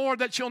evermore,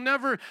 that you'll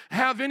never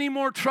have any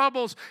more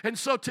troubles. And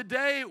so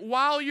today,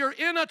 while you're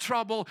in a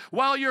trouble,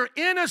 while you're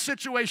in a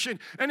situation,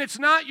 and it's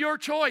not your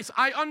choice,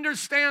 I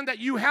understand that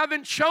you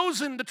haven't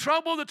chosen the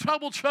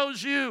trouble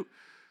chose you.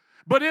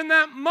 But in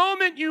that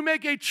moment, you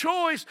make a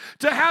choice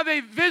to have a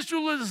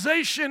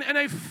visualization and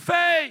a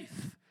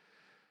faith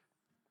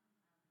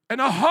and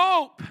a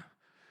hope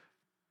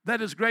that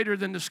is greater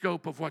than the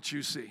scope of what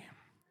you see.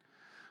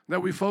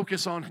 That we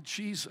focus on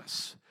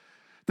Jesus.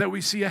 That we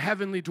see a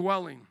heavenly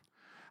dwelling.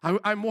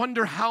 I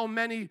wonder how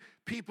many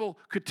people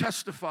could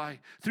testify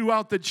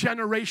throughout the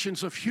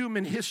generations of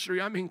human history.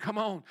 I mean, come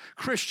on.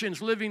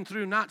 Christians living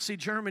through Nazi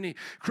Germany.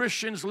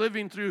 Christians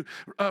living through,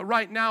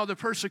 right now, the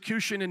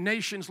persecution in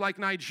nations like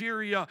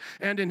Nigeria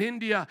and in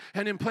India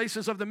and in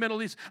places of the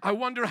Middle East. I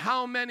wonder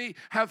how many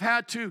have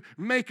had to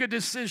make a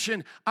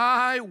decision.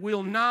 I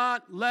will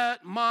not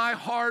let my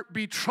heart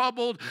be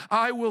troubled.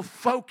 I will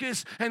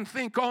focus and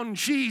think on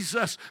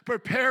Jesus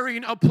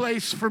preparing a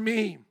place for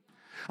me.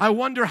 I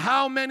wonder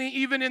how many,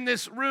 even in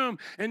this room,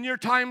 in your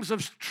times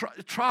of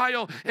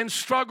trial and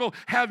struggle,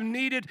 have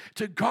needed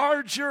to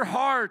guard your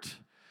heart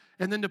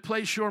and then to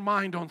place your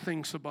mind on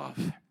things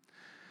above.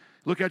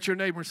 Look at your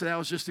neighbor and say, that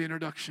was just the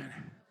introduction.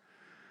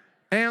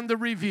 And the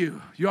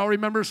review. You all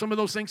remember some of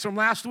those things from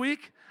last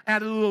week?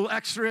 Added a little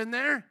extra in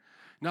there.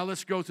 Now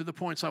let's go to the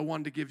points I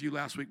wanted to give you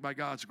last week by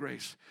God's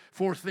grace.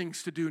 4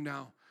 things to do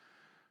now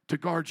to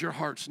guard your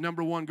hearts.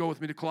 Number 1, go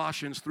with me to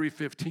Colossians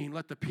 3:15.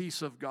 Let the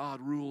peace of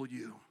God rule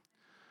you.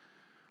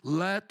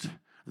 Let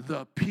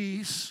the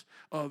peace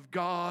of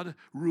God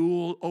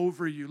rule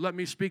over you. Let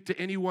me speak to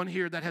anyone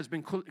here that has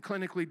been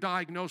clinically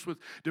diagnosed with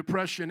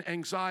depression,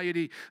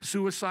 anxiety,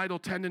 suicidal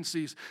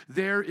tendencies.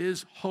 There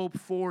is hope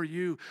for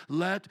you.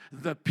 Let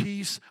the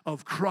peace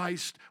of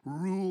Christ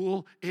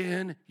rule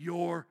in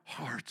your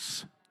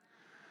hearts.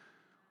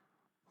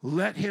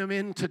 Let Him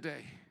in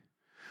today.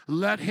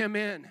 Let Him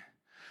in.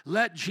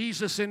 Let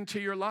Jesus into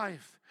your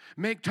life.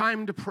 Make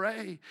time to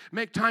pray.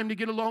 Make time to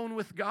get alone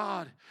with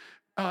God.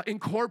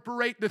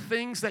 Incorporate the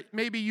things that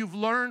maybe you've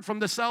learned from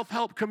the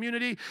self-help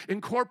community.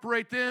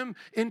 Incorporate them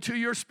into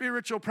your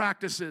spiritual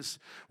practices.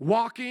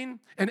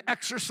 Walking and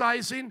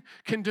exercising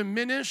can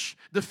diminish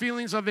the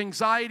feelings of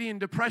anxiety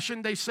and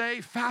depression, they say,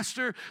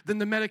 faster than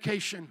the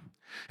medication.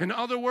 In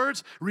other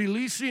words,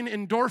 releasing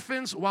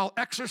endorphins while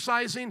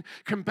exercising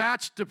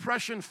combats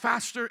depression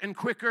faster and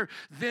quicker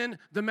than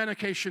the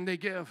medication they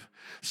give.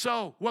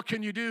 So, what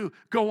can you do?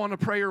 Go on a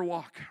prayer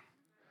walk.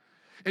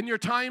 In your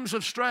times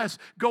of stress,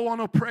 go on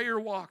a prayer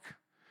walk.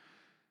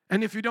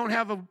 And if you don't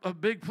have a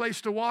big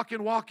place to walk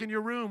in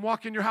your room,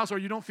 walk in your house, or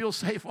you don't feel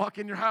safe, walk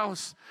in your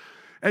house.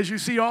 As you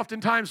see,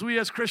 oftentimes we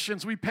as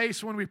Christians, we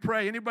pace when we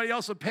pray. Anybody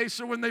else a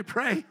pacer when they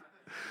pray?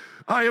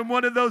 I am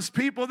one of those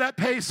people that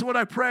pace when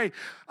I pray.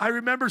 I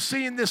remember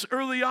seeing this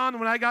early on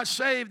when I got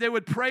saved. They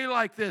would pray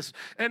like this,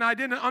 and I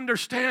didn't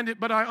understand it,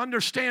 but I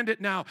understand it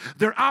now.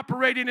 They're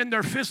operating in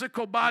their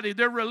physical body.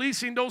 They're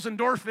releasing those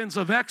endorphins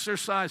of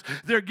exercise.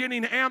 They're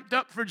getting amped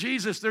up for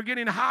Jesus. They're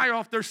getting high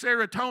off their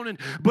serotonin,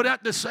 but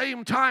at the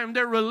same time,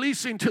 they're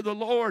releasing to the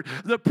Lord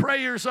the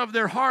prayers of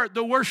their heart,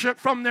 the worship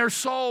from their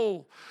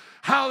soul.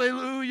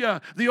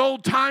 Hallelujah. The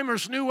old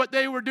timers knew what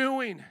they were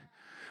doing.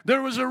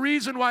 There was a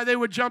reason why they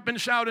would jump and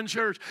shout in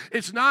church.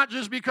 It's not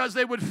just because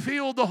they would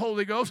feel the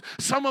Holy Ghost.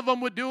 Some of them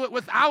would do it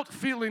without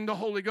feeling the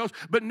Holy Ghost,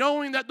 but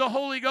knowing that the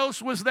Holy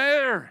Ghost was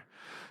there.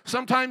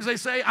 Sometimes they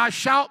say, I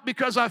shout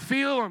because I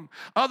feel Him.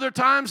 Other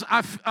times,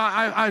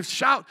 I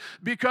shout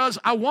because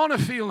I want to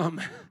feel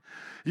Him.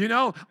 You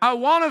know, I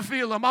want to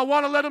feel Him. I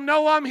want to let Him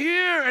know I'm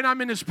here and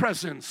I'm in His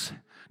presence.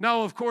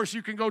 Now, of course,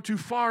 you can go too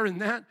far in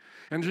that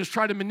and just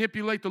try to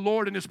manipulate the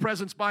Lord and His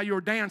presence by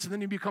your dance, and then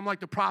you become like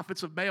the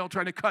prophets of Baal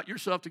trying to cut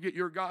yourself to get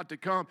your God to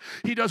come.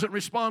 He doesn't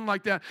respond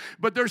like that.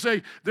 But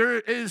there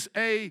is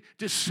a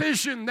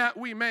decision that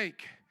we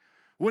make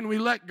when we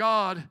let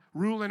God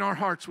rule in our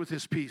hearts with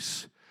His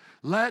peace.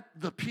 Let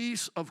the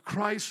peace of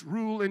Christ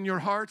rule in your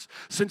hearts,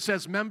 since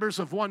as members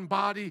of one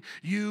body,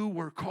 you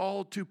were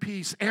called to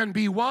peace. And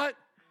be what?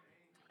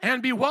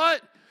 And be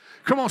what?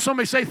 Come on,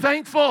 somebody say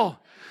thankful.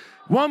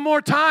 One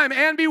more time.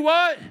 And be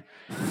what?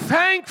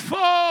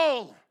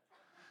 Thankful.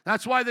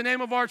 That's why the name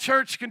of our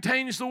church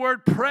contains the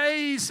word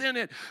praise in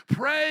it.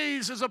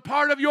 Praise is a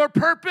part of your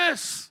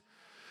purpose.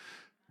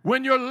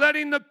 When you're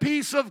letting the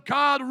peace of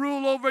God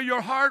rule over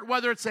your heart,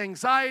 whether it's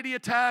anxiety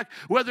attack,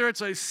 whether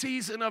it's a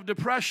season of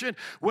depression,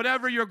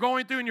 whatever you're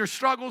going through in your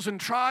struggles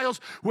and trials,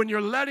 when you're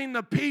letting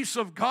the peace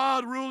of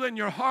God rule in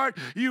your heart,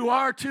 you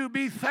are to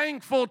be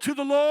thankful to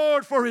the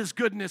Lord for His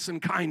goodness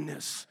and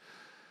kindness.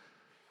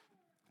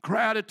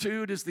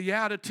 Gratitude is the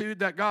attitude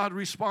that God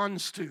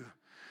responds to.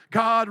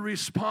 God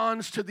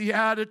responds to the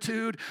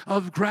attitude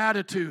of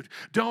gratitude.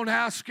 Don't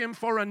ask Him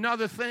for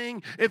another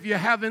thing if you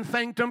haven't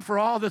thanked Him for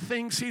all the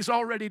things He's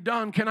already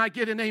done. Can I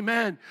get an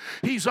amen?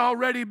 He's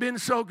already been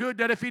so good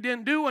that if He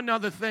didn't do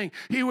another thing,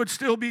 He would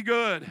still be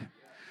good.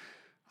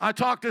 I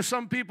talk to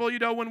some people,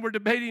 when we're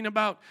debating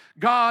about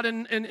God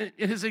and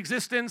His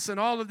existence and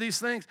all of these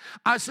things.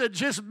 I said,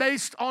 just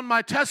based on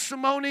my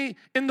testimony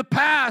in the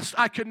past,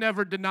 I could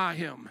never deny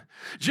Him.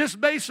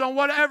 Just based on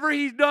whatever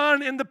He's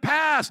done in the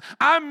past,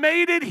 I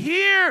made it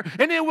here,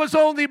 and it was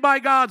only by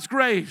God's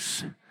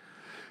grace.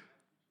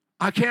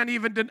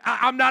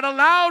 I'm not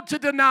allowed to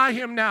deny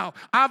Him now.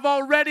 I've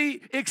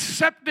already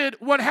accepted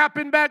what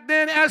happened back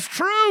then as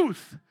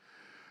truth.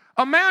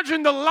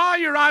 Imagine the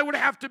liar I would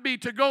have to be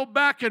to go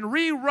back and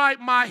rewrite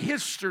my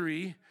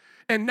history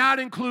and not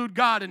include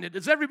God in it.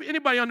 Does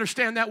anybody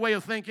understand that way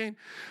of thinking?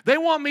 They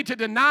want me to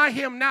deny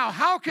Him now.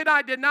 How could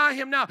I deny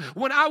Him now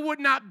when I would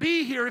not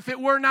be here if it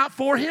were not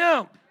for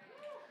Him?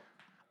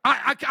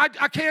 I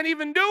can't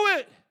even do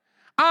it.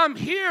 I'm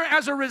here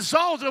as a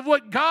result of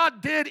what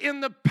God did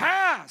in the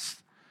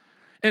past.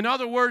 In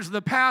other words,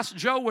 the past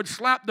Joe would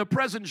slap the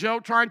present Joe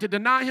trying to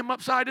deny Him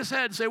upside his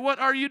head and say, what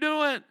are you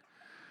doing?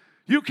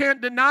 You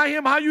can't deny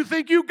Him. How you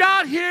think you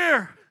got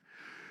here?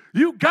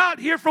 You got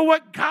here for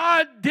what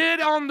God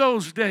did on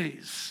those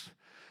days.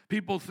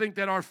 People think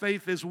that our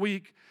faith is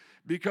weak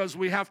because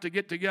we have to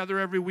get together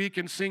every week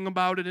and sing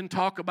about it and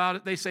talk about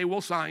it. They say,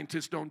 well,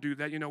 scientists don't do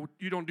that.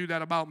 You don't do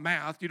that about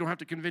math. You don't have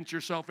to convince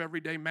yourself every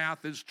day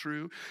math is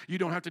true. You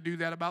don't have to do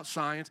that about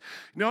science.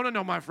 No,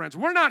 my friends.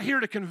 We're not here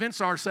to convince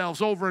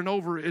ourselves over and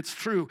over it's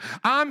true.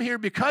 I'm here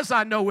because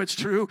I know it's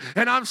true,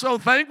 and I'm so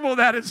thankful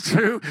that it's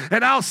true,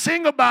 and I'll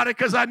sing about it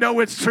because I know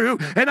it's true,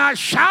 and I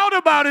shout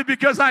about it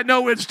because I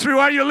know it's true.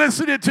 Are you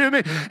listening to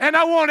me? And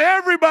I want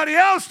everybody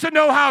else to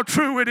know how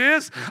true it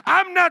is.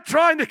 I'm not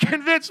trying to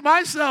convince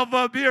myself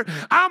up here.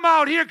 I'm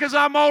out here because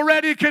I'm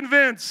already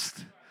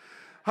convinced.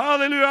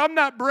 Hallelujah. I'm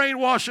not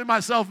brainwashing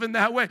myself in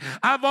that way.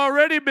 I've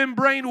already been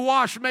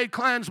brainwashed, made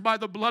cleansed by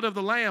the blood of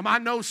the Lamb. I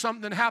know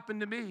something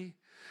happened to me.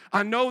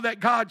 I know that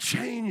God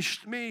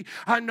changed me.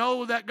 I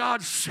know that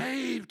God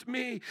saved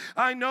me.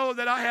 I know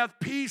that I have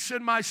peace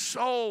in my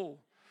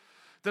soul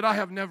that I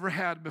have never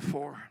had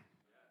before.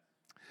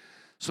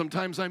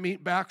 Sometimes I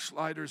meet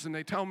backsliders and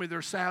they tell me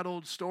their sad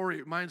old story.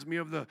 It reminds me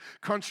of the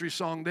country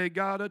song, they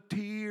got a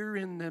tear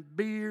in the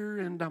beer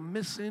and I'm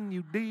missing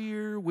you,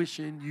 dear,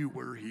 wishing you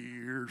were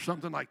here.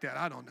 Something like that.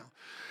 I don't know.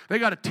 They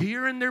got a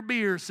tear in their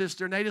beer,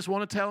 sister, and they just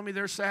want to tell me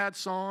their sad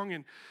song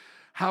and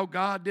how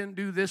God didn't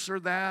do this or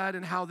that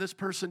and how this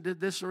person did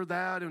this or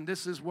that and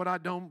this is what I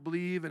don't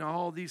believe and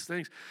all these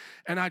things.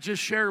 And I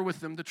just share with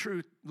them the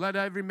truth. Let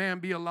every man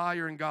be a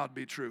liar and God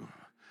be true.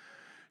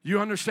 You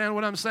understand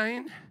what I'm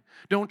saying?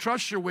 Don't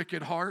trust your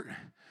wicked heart.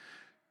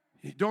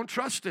 Don't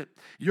trust it.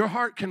 Your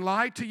heart can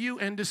lie to you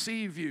and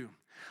deceive you.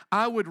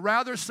 I would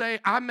rather say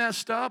I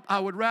messed up. I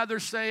would rather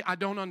say I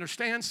don't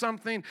understand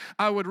something.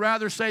 I would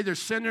rather say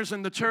there's sinners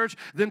in the church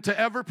than to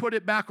ever put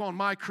it back on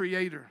my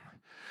Creator.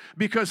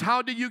 Because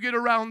how do you get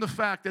around the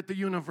fact that the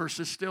universe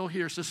is still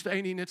here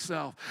sustaining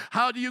itself?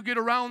 How do you get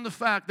around the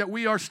fact that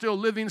we are still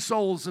living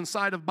souls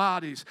inside of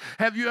bodies?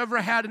 Have you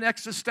ever had an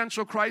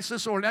existential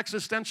crisis or an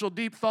existential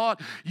deep thought?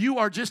 You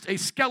are just a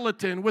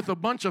skeleton with a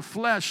bunch of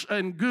flesh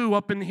and goo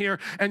up in here,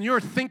 and you're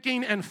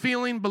thinking and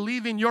feeling,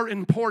 believing you're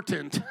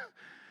important.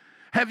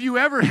 Have you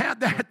ever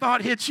had that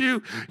thought hit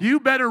you? You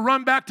better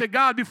run back to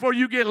God before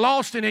you get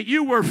lost in it.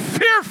 You were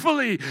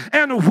fearfully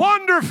and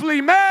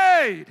wonderfully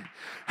made.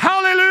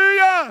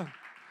 Hallelujah.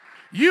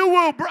 You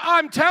will,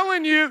 I'm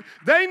telling you,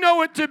 they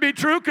know it to be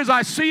true because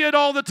I see it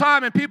all the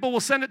time, and people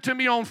will send it to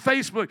me on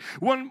Facebook.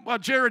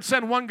 Jared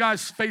sent one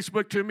guy's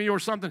Facebook to me or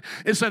something.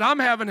 It said, I'm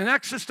having an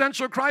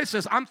existential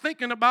crisis. I'm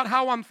thinking about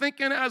how I'm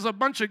thinking as a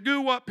bunch of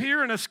goo up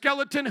here and a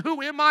skeleton.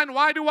 Who am I and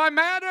why do I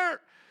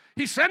matter?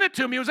 He sent it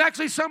to me. It was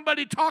actually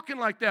somebody talking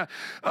like that.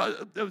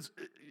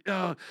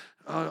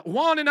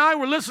 Juan and I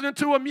were listening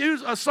to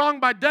a song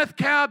by Death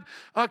Cab,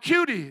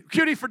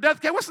 Cutie for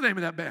Death Cab. What's the name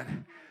of that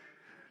band?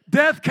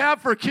 Death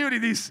Cab for Cutie,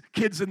 these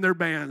kids in their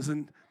bands.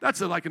 And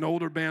that's like an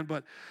older band.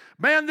 But,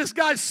 man, this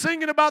guy's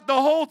singing about the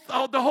whole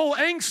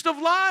angst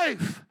of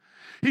life.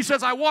 He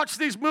says, I watched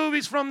these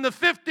movies from the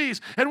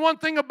 50s, and one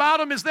thing about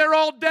them is they're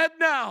all dead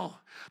now.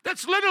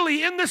 That's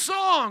literally in the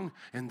song.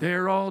 And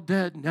they're all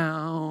dead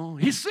now.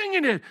 He's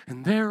singing it.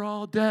 And they're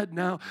all dead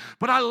now.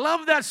 But I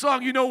love that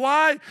song. You know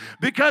why?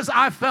 Because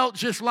I felt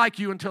just like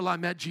you until I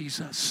met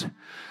Jesus.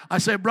 I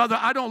say, brother,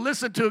 I don't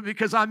listen to it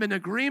because I'm in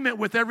agreement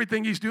with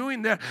everything he's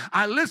doing there.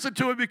 I listen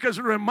to it because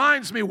it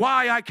reminds me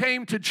why I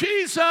came to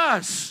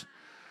Jesus.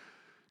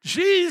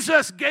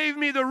 Jesus gave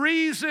me the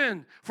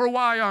reason for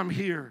why I'm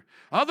here.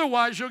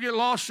 Otherwise, you'll get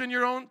lost in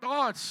your own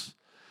thoughts.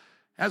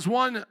 As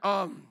one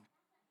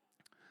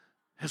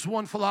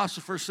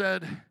philosopher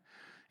said,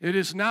 it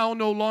is now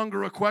no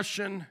longer a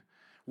question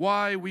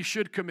why we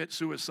should commit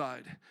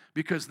suicide,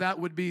 because that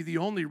would be the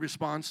only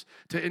response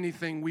to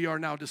anything we are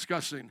now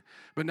discussing.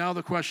 But now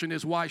the question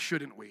is, why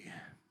shouldn't we?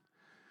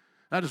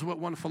 That is what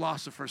one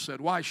philosopher said.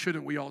 Why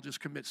shouldn't we all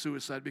just commit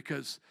suicide?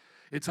 Because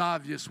it's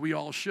obvious we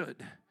all should.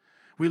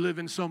 We live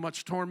in so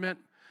much torment.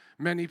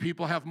 Many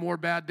people have more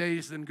bad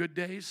days than good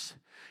days.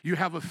 You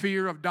have a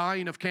fear of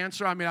dying of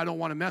cancer. I mean, I don't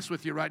want to mess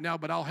with you right now,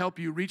 but I'll help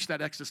you reach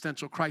that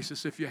existential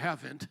crisis if you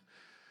haven't.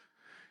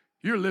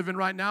 You're living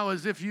right now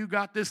as if you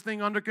got this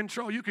thing under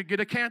control. You could get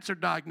a cancer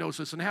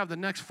diagnosis and have the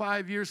next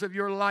 5 years of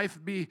your life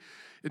be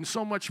in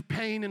so much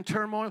pain and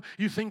turmoil.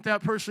 You think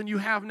that person you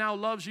have now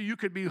loves you. You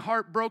could be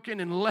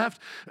heartbroken and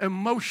left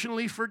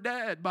emotionally for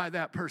dead by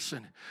that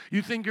person.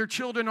 You think your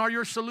children are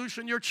your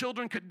solution. Your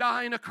children could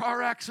die in a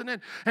car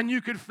accident, and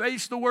you could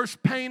face the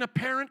worst pain a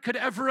parent could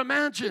ever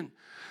imagine.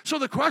 So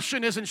the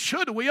question isn't,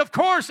 should we? Of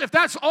course, if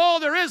that's all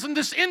there is, and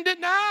just end it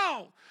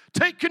now.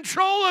 Take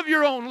control of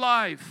your own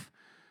life.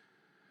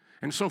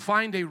 And so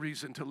find a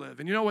reason to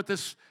live. And you know what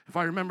this, if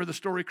I remember the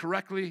story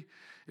correctly,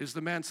 is the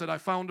man said, I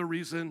found a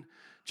reason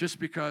just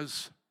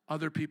because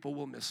other people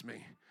will miss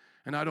me.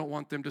 And I don't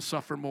want them to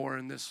suffer more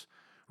in this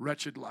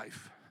wretched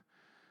life.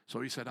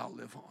 So he said, I'll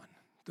live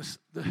on.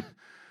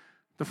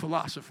 The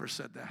philosopher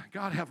said that.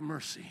 God have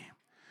mercy.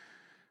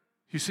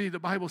 You see, the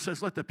Bible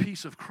says, let the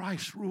peace of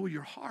Christ rule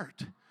your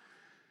heart.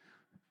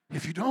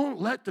 If you don't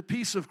let the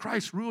peace of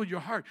Christ rule your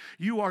heart,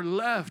 you are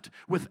left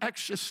with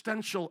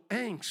existential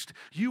angst.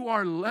 You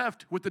are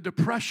left with the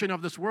depression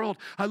of this world.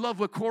 I love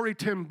what Corrie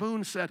ten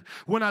Boom said.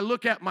 When I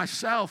look at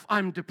myself,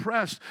 I'm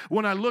depressed.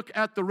 When I look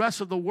at the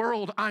rest of the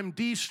world, I'm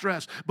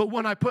de-stressed. But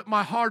when I put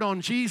my heart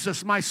on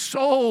Jesus, my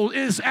soul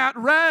is at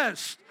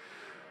rest.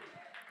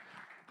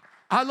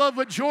 I love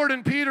what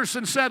Jordan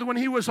Peterson said when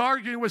he was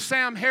arguing with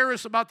Sam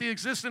Harris about the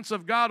existence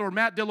of God, or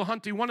Matt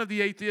Dillahunty, one of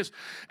the atheists.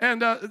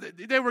 And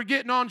they were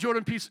getting on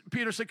Jordan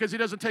Peterson because he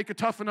doesn't take a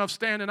tough enough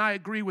stand, and I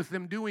agree with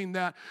them doing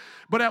that.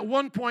 But at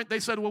one point they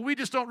said, well, we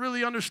just don't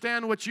really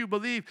understand what you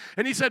believe.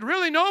 And he said,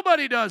 really,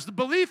 nobody does. The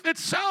belief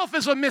itself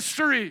is a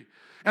mystery.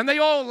 And they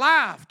all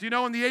laughed,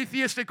 in the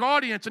atheistic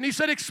audience. And he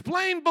said,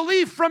 explain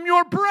belief from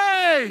your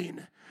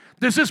brain.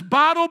 Does this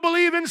bottle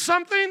believe in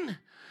something?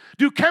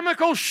 Do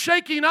chemicals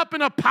shaking up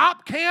in a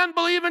pop can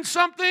believe in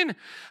something?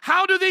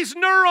 How do these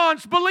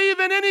neurons believe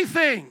in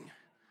anything?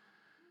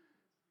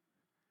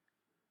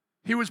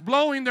 He was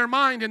blowing their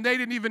mind, and they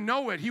didn't even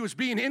know it. He was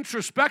being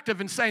introspective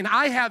and saying,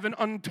 I haven't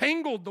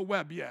untangled the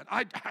web yet.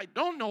 I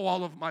don't know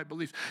all of my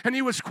beliefs. And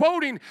he was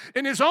quoting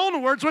in his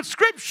own words what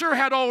Scripture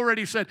had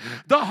already said.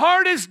 The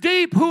heart is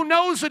deep. Who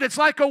knows it? It's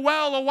like a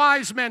well, a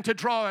wise man to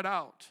draw it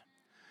out.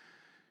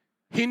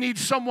 He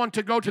needs someone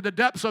to go to the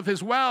depths of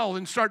his well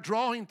and start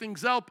drawing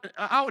things out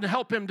and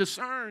help him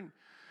discern.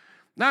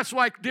 That's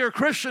why, dear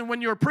Christian, when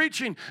you're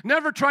preaching,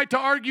 never try to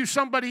argue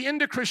somebody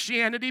into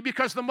Christianity,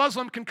 because the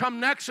Muslim can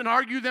come next and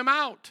argue them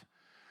out.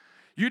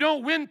 You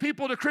don't win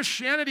people to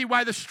Christianity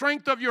by the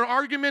strength of your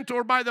argument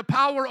or by the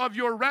power of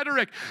your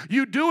rhetoric.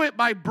 You do it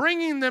by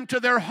bringing them to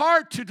their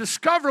heart to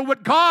discover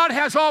what God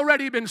has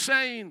already been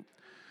saying.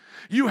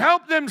 You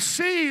help them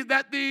see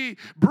that the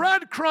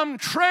breadcrumb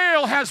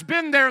trail has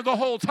been there the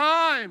whole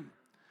time.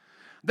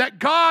 That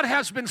God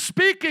has been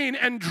speaking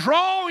and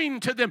drawing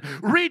to them,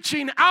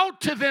 reaching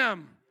out to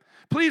them.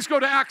 Please go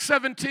to Acts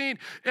 17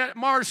 at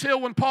Mars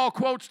Hill when Paul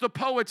quotes the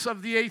poets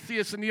of the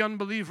atheist and the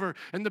unbeliever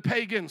and the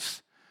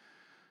pagans.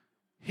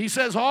 He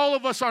says, all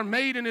of us are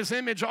made in His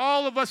image,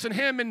 all of us in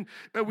Him, and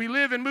we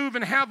live and move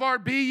and have our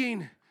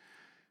being.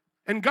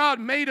 And God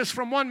made us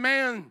from one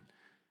man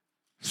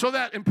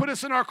and put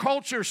us in our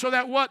culture so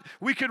that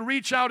we could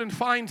reach out and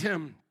find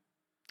Him.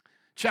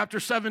 Chapter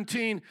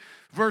 17,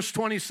 verse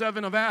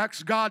 27 of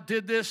Acts, God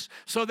did this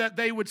so that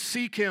they would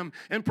seek Him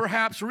and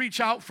perhaps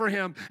reach out for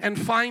Him and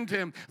find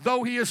Him.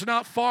 Though He is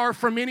not far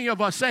from any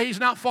of us. Say, He's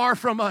not far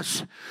from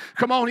us.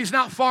 Come on, He's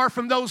not far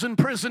from those in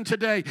prison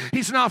today.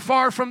 He's not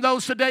far from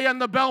those today in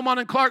the Belmont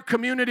and Clark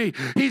community.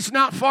 He's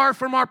not far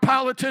from our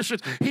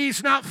politicians.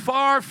 He's not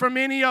far from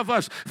any of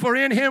us. For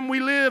in Him we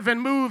live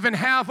and move and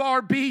have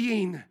our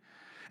being.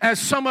 As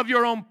some of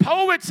your own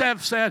poets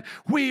have said,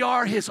 we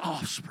are His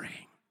offspring.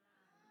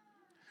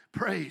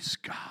 Praise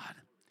God.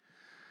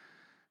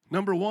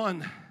 Number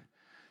one,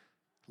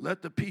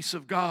 let the peace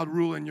of God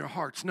rule in your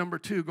hearts. Number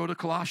two, go to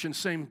Colossians,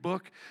 same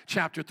book,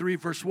 chapter 3,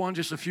 verse 1,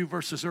 just a few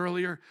verses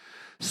earlier.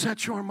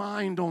 Set your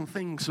mind on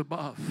things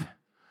above.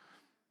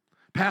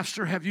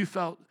 Pastor, have you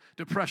felt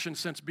depression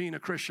since being a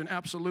Christian?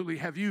 Absolutely.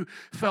 Have you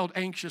felt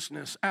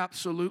anxiousness?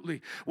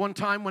 Absolutely. One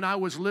time when I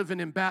was living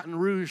in Baton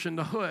Rouge in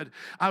the hood,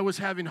 I was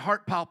having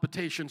heart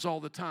palpitations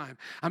all the time.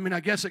 I mean, I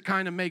guess it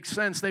kind of makes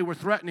sense. They were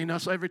threatening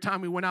us every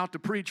time we went out to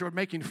preach or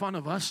making fun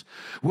of us.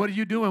 What are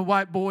you doing,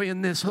 white boy,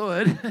 in this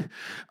hood?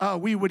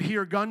 We would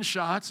hear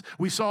gunshots.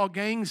 We saw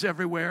gangs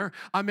everywhere.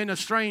 I'm in a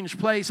strange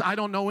place. I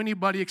don't know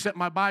anybody except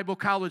my Bible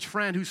college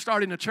friend who's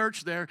starting a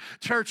church there.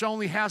 Church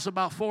only has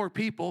about 4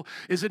 people.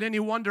 Is it any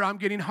wonder I'm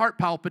getting heart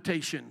palpitations?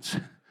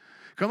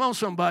 Come on,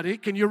 somebody.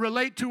 Can you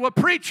relate to a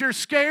preacher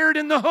scared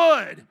in the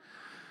hood?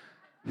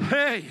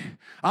 Hey,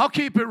 I'll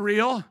keep it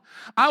real.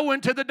 I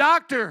went to the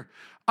doctor.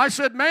 I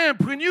said, man,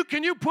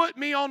 can you put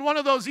me on one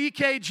of those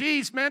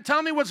EKGs, man?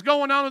 Tell me what's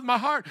going on with my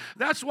heart.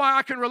 That's why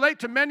I can relate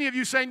to many of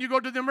you saying you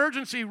go to the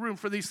emergency room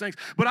for these things.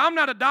 But I'm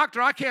not a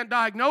doctor. I can't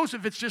diagnose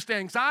if it's just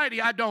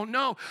anxiety. I don't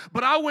know.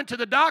 But I went to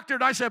the doctor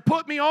and I said,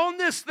 put me on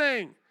this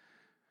thing.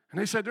 And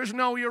they said, there's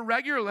no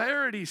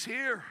irregularities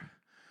here.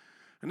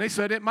 And they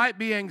said, it might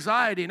be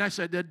anxiety. And I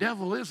said, the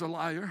devil is a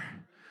liar.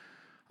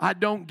 I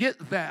don't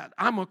get that.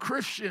 I'm a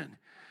Christian.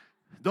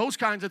 Those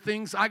kinds of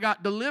things I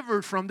got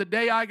delivered from the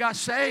day I got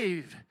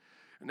saved.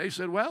 And they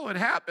said, well, it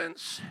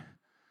happens.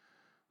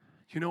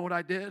 You know what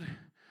I did?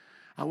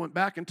 I went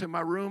back into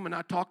my room and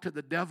I talked to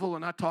the devil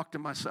and I talked to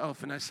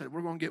myself. And I said,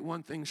 we're going to get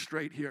one thing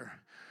straight here.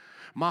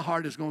 My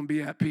heart is going to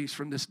be at peace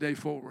from this day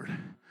forward.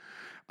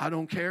 I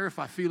don't care if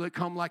I feel it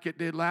come like it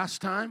did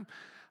last time.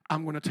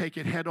 I'm going to take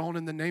it head on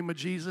in the name of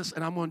Jesus,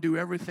 and I'm going to do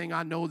everything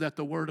I know that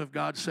the Word of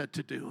God said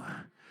to do.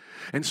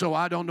 And so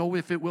I don't know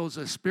if it was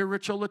a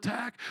spiritual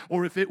attack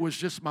or if it was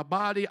just my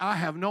body. I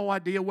have no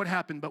idea what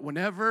happened. But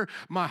whenever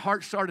my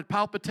heart started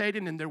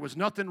palpitating and there was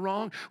nothing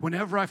wrong,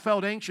 whenever I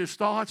felt anxious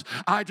thoughts,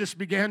 I just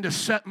began to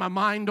set my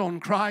mind on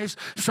Christ,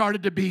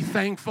 started to be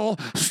thankful,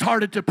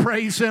 started to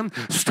praise Him,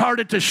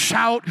 started to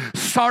shout,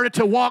 started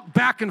to walk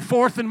back and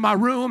forth in my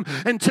room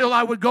until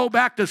I would go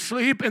back to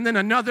sleep, and then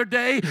another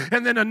day,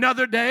 and then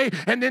another day.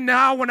 And then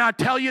now when I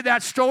tell you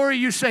that story,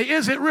 you say,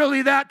 is it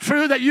really that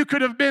true that you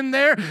could have been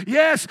there?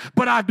 Yes.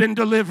 But I've been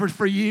delivered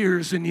for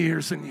years and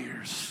years and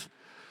years.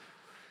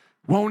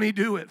 Won't He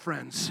do it,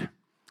 friends?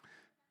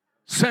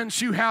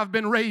 Since you have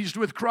been raised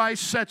with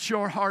Christ, set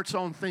your hearts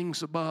on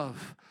things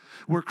above,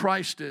 where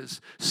Christ is,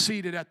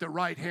 seated at the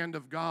right hand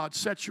of God.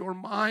 Set your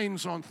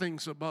minds on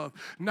things above,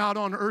 not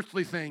on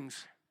earthly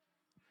things.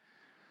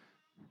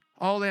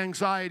 All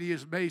anxiety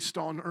is based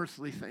on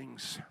earthly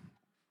things.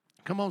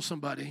 Come on,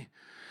 somebody.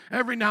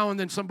 Every now and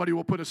then somebody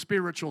will put a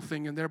spiritual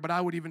thing in there, but I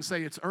would even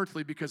say it's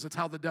earthly because it's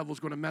how the devil's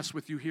going to mess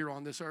with you here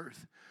on this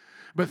earth.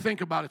 But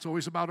think about it. It's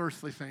always about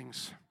earthly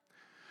things.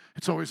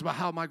 It's always about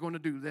how am I going to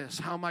do this?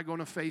 How am I going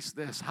to face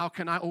this? How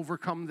can I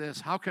overcome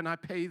this? How can I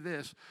pay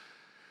this?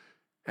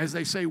 As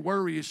they say,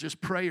 worry is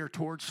just prayer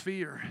towards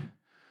fear.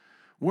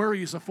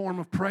 Worry is a form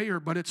of prayer,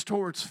 but it's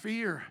towards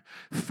fear.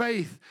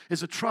 Faith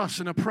is a trust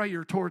and a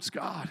prayer towards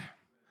God.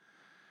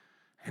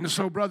 And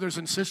so, brothers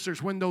and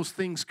sisters, when those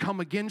things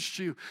come against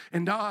you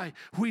and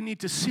we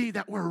need to see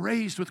that we're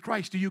raised with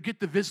Christ. Do you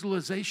get the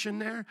visualization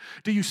there?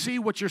 Do you see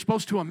what you're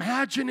supposed to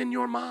imagine in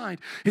your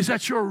mind? Is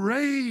that you're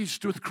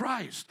raised with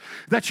Christ,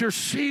 that you're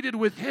seated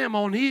with Him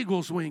on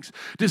eagle's wings.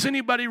 Does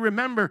anybody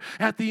remember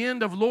at the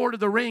end of Lord of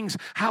the Rings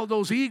how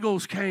those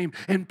eagles came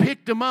and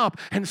picked them up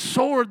and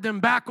soared them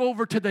back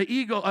over to the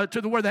eagle,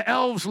 where the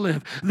elves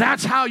live?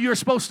 That's how you're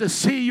supposed to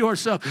see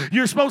yourself.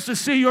 You're supposed to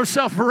see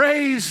yourself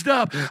raised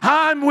up.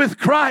 I'm with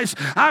Christ. Christ.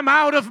 I'm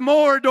out of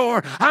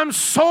Mordor. I'm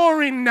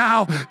soaring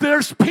now.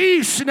 There's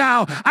peace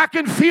now. I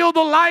can feel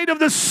the light of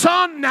the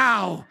sun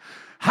now.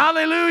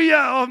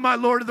 Hallelujah. Oh, my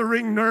Lord of the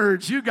Ring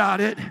nerds, you got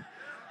it.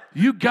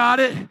 You got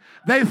it.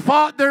 They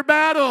fought their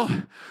battle.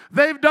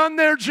 They've done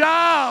their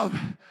job.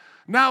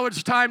 Now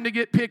it's time to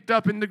get picked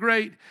up, and the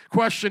great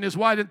question is,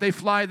 why didn't they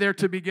fly there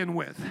to begin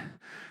with?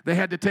 They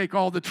had to take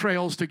all the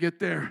trails to get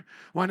there.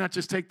 Why not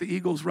just take the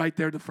eagles right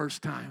there the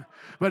first time?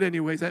 But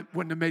anyways, that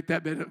wouldn't have made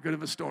that good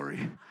of a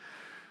story.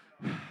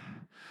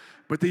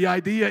 But the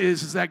idea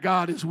is that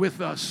God is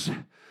with us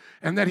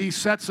and that He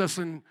sets us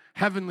in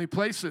heavenly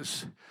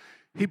places.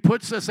 He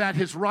puts us at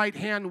His right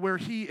hand where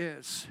He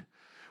is.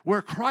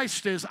 Where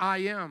Christ is, I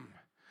am.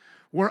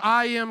 Where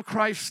I am,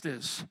 Christ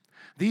is.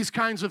 These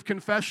kinds of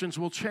confessions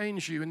will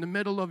change you in the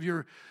middle of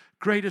your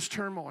greatest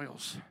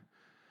turmoils.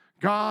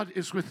 God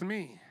is with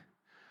me,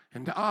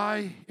 and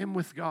I am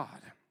with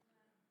God.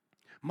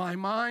 My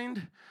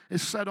mind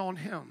is set on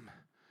Him,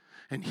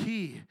 and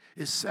He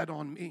is set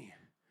on me.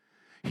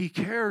 He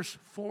cares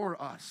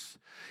for us.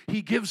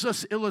 He gives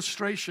us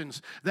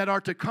illustrations that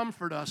are to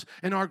comfort us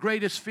in our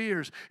greatest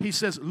fears. He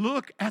says,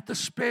 look at the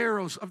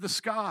sparrows of the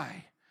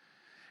sky,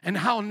 and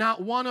how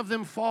not one of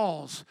them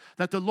falls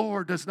that the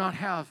Father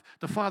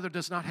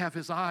does not have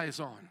His eyes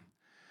on.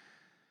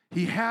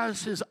 He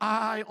has His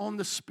eye on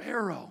the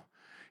sparrow.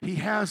 He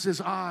has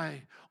His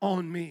eye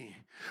on me.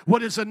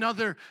 What is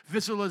another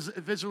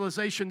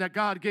visualization that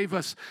God gave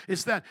us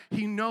is that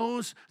He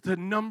knows the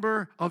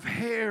number of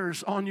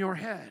hairs on your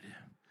head.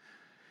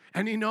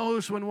 And He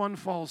knows when one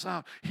falls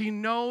out. He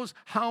knows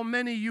how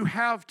many you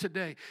have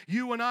today.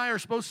 You and I are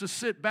supposed to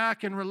sit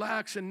back and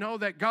relax and know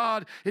that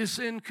God is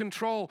in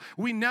control.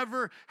 We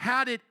never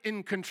had it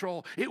in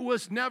control. It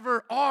was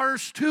never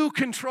ours to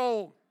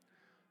control.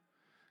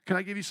 Can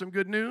I give you some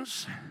good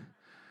news?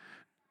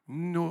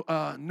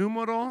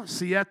 Numero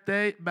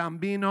 7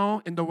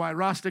 bambino in the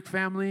Wyrostic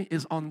family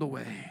is on the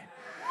way.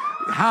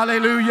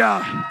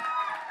 Hallelujah.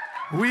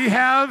 We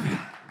have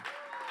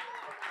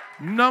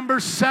number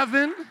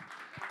 7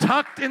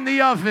 tucked in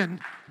the oven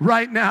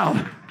right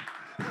now.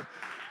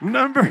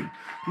 Number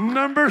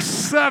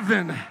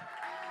 7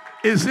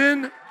 is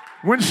in.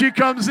 When she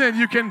comes in,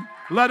 you can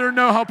let her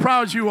know how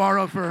proud you are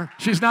of her.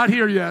 She's not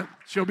here yet.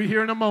 She'll be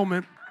here in a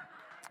moment.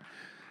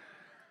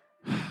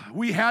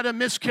 We had a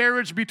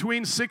miscarriage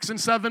between 6 and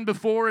 7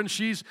 before, and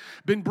she's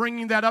been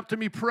bringing that up to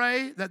me.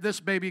 Pray that this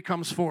baby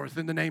comes forth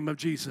in the name of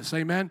Jesus.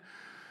 Amen.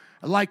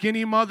 Like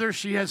any mother,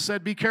 she has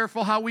said, be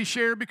careful how we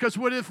share, because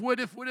what if?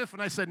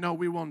 And I said, no,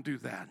 we won't do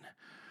that.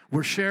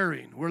 We're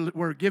sharing.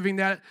 We're giving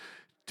that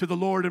to the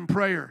Lord in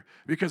prayer,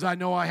 because I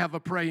know I have a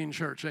praying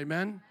church.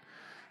 Amen.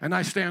 And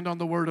I stand on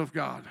the Word of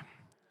God.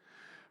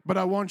 But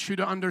I want you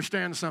to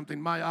understand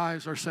something. My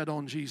eyes are set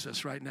on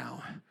Jesus right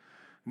now.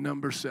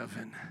 Number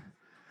 7.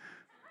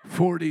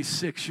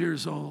 46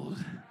 years old.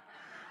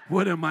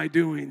 What am I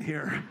doing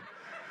here?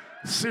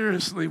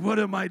 Seriously, what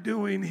am I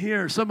doing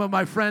here? Some of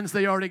my friends,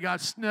 they already got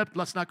snipped.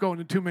 Let's not go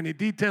into too many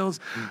details.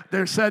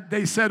 They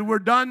said, we're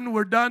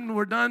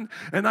done,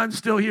 and I'm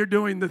still here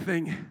doing the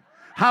thing.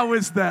 How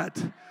is that?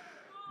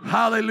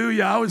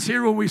 Hallelujah. I was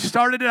here when we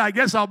started it. I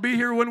guess I'll be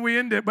here when we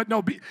end it. But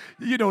no,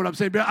 you know what I'm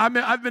saying.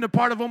 I've been a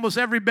part of almost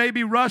every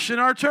baby rush in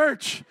our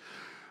church.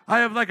 I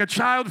have like a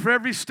child for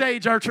every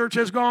stage our church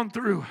has gone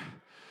through.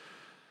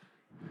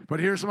 But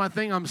here's my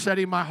thing. I'm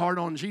setting my heart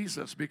on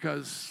Jesus,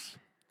 because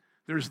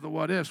there's the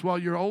what ifs. Well,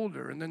 you're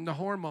older, and then the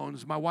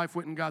hormones. My wife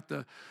went and got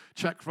the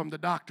check from the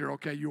doctor.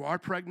 Okay, you are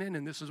pregnant,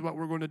 and this is what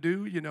we're going to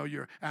do. You know,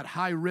 you're at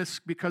high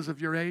risk because of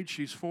your age.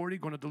 She's 40,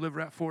 going to deliver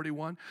at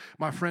 41.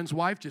 My friend's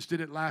wife just did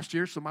it last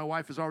year, so my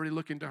wife is already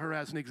looking to her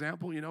as an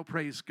example. You know,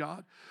 praise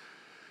God.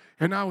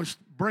 And I was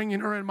bringing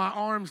her in my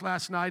arms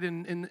last night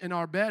in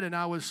our bed, and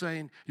I was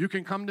saying, you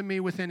can come to me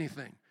with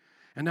anything,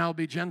 and I'll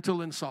be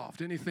gentle and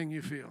soft, anything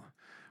you feel.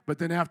 But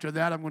then after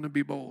that, I'm going to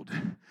be bold.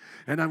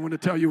 And I'm going to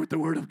tell you what the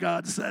Word of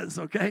God says,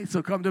 okay?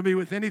 So come to me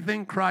with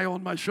anything, cry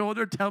on my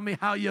shoulder, tell me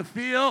how you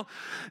feel.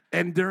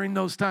 And during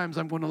those times,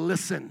 I'm going to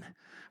listen.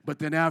 But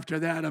then after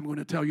that, I'm going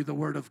to tell you the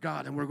Word of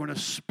God, and we're going to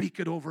speak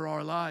it over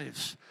our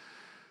lives.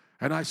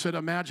 And I said,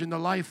 imagine the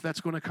life that's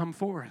going to come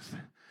forth.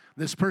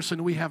 This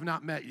person we have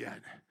not met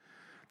yet.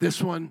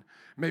 This one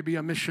may be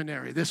a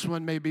missionary. This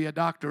one may be a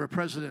doctor, a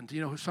president,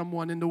 you know,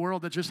 someone in the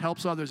world that just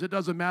helps others. It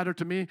doesn't matter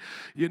to me,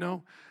 you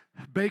know.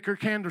 Baker,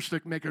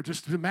 candlestick maker.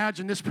 Just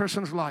imagine this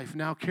person's life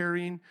now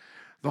carrying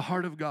the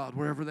heart of God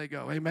wherever they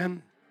go.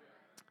 Amen.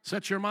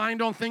 Set your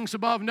mind on things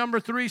above. Number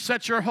 3,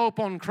 set your hope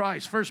on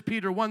Christ. 1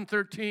 Peter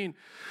 1:13.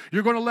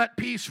 You're going to let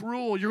peace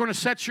rule. You're going to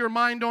set your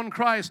mind on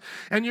Christ,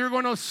 and you're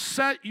going to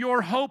set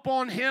your hope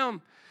on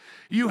Him.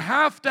 You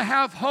have to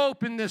have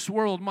hope in this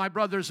world, my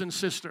brothers and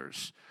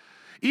sisters.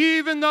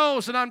 Even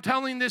those, and I'm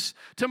telling this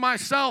to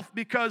myself,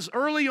 because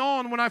early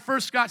on when I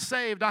first got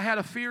saved, I had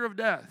a fear of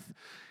death.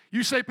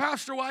 You say,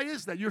 Pastor, why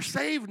is that? You're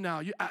saved now.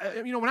 You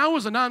know, when I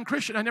was a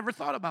non-Christian, I never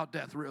thought about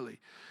death,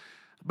 really.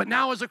 But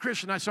now as a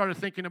Christian, I started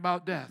thinking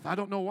about death. I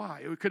don't know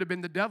why. It could have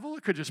been the devil.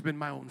 It could have just been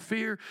my own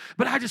fear.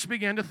 But I just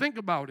began to think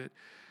about it.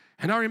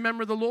 And I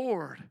remember the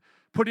Lord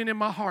putting in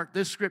my heart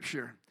this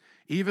scripture,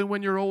 even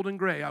when you're old and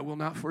gray, I will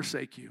not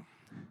forsake you.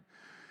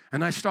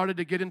 And I started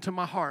to get into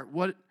my heart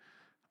what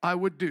I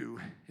would do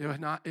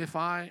if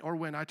I or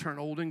when I turn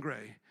old and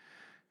gray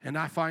and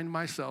I find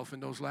myself in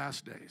those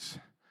last days.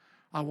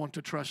 I want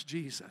to trust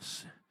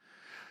Jesus.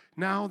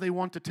 Now they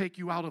want to take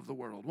you out of the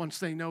world. Once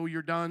they know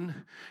you're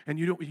done and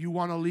you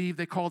want to leave,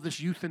 they call this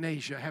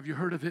euthanasia. Have you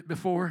heard of it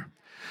before?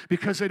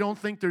 Because they don't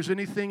think there's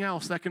anything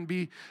else that can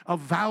be of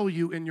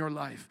value in your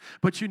life.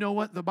 But you know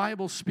what? The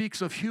Bible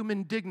speaks of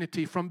human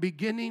dignity from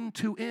beginning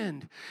to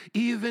end.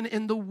 Even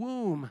in the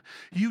womb,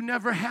 you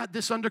never had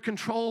this under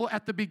control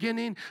at the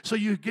beginning, so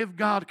you give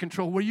God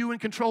control. Were you in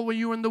control when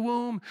you were in the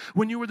womb?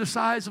 When you were the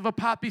size of a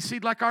poppy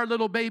seed like our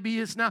little baby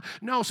is now?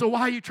 No, so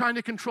why are you trying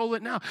to control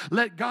it now?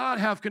 Let God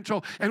have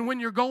control. And when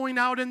you're going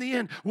out in the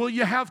end, will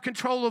you have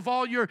control of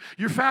all your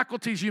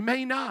faculties? You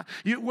may not.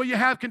 Will you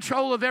have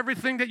control of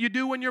everything that you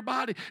do in your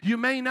body? You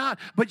may not,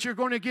 but you're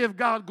going to give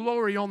God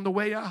glory on the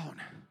way out.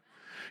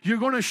 You're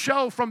going to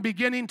show from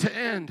beginning to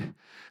end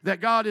that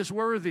God is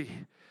worthy.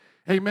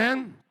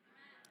 Amen?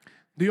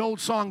 The old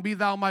song, Be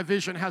Thou My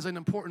Vision, has an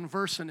important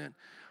verse in it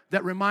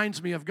that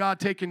reminds me of God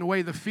taking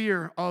away the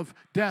fear of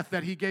death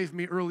that He gave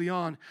me early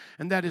on,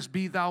 and that is,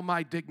 Be Thou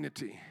My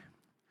Dignity.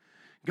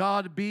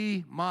 God,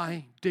 be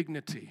my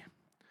dignity.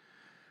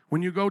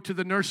 When you go to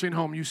the nursing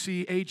home, you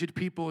see aged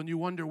people and you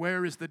wonder,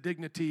 where is the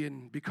dignity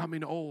in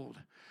becoming old?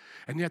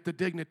 And yet the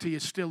dignity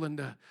is still in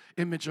the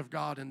image of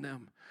God in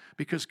them,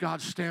 because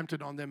God stamped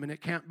it on them, and it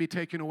can't be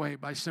taken away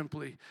by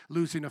simply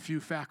losing a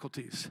few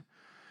faculties.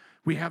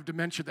 We have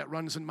dementia that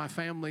runs in my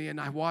family, and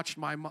I watched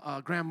my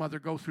grandmother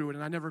go through it,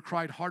 and I never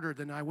cried harder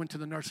than I went to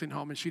the nursing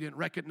home, and she didn't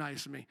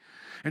recognize me.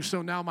 And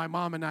so now my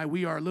mom and I,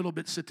 we are a little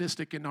bit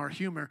sadistic in our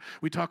humor.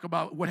 We talk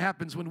about what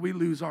happens when we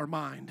lose our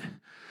mind.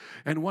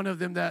 And one of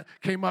them that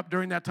came up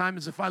during that time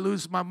is, if I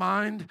lose my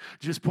mind,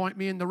 just point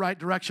me in the right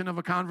direction of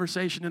a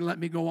conversation and let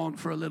me go on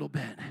for a little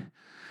bit.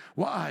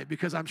 Why?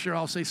 Because I'm sure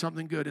I'll say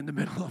something good in the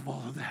middle of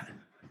all of that.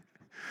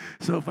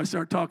 So if I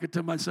start talking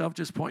to myself,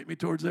 just point me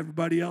towards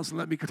everybody else and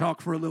let me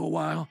talk for a little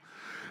while.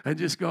 And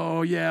just go,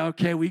 oh, yeah,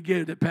 okay, we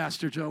get it,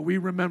 Pastor Joe. We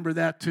remember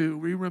that too.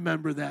 We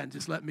remember that. And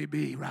just let me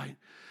be, right?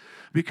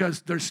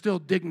 Because there's still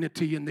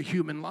dignity in the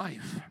human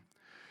life.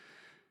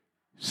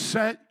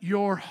 Set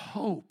your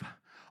hope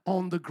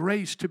on the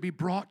grace to be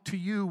brought to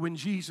you when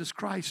Jesus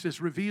Christ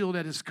is revealed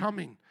at His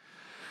coming.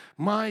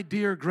 My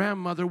dear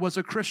grandmother was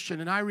a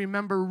Christian, and I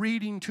remember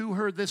reading to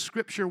her this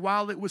scripture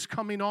while it was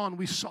coming on.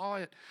 We saw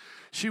it.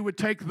 She would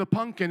take the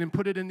pumpkin and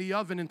put it in the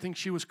oven and think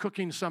she was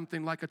cooking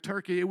something like a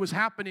turkey. It was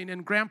happening,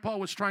 and Grandpa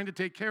was trying to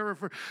take care of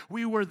her.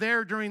 We were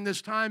there during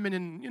this time, and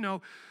in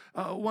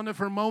one of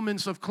her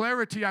moments of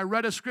clarity, I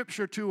read a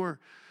scripture to her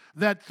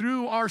that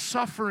through our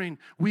suffering,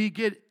 we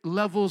get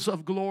levels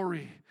of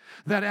glory.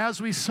 That as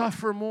we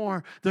suffer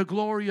more, the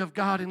glory of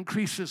God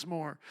increases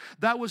more.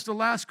 That was the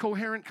last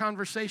coherent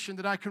conversation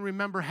that I can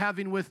remember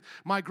having with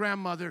my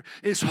grandmother,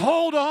 is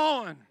hold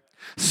on.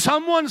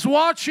 Someone's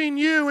watching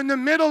you in the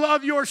middle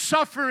of your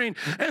suffering,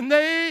 and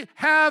they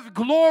have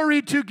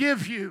glory to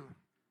give you.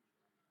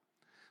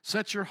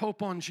 Set your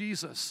hope on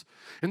Jesus.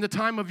 In the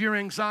time of your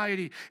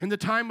anxiety, in the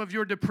time of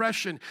your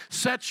depression,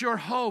 set your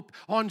hope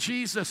on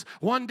Jesus.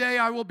 One day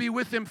I will be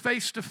with Him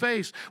face to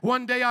face.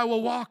 One day I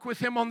will walk with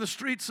Him on the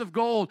streets of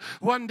gold.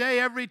 One day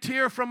every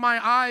tear from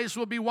my eyes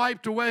will be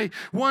wiped away.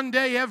 One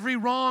day every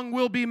wrong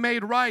will be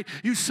made right.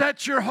 You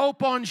set your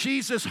hope on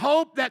Jesus,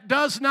 hope that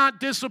does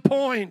not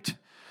disappoint.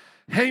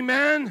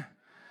 Amen.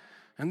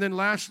 And then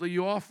lastly,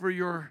 you offer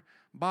your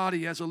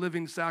body as a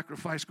living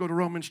sacrifice. Go to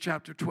Romans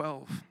chapter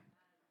 12.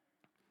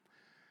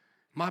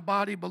 My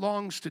body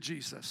belongs to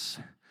Jesus.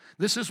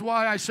 This is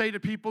why I say to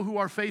people who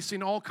are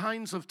facing all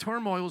kinds of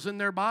turmoils in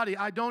their body,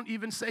 I don't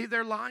even say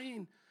they're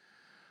lying.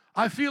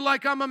 I feel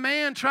like I'm a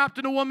man trapped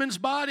in a woman's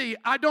body.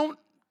 I don't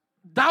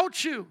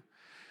doubt you.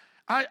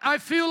 I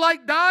feel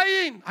like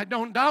dying. I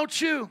don't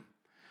doubt you.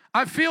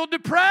 I feel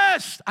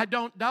depressed. I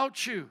don't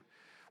doubt you.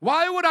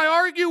 Why would I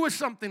argue with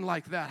something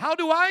like that? How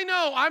do I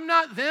know? I'm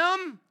not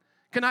them.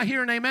 Can I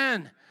hear an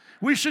amen?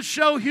 We should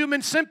show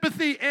human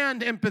sympathy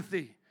and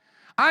empathy.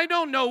 I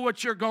don't know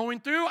what you're going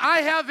through. I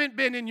haven't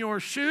been in your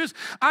shoes.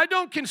 I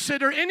don't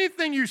consider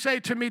anything you say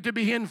to me to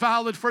be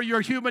invalid for your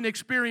human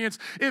experience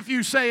if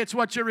you say it's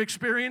what you're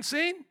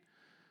experiencing.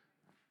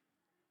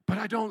 But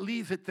I don't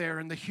leave it there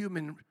in the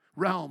human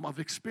realm of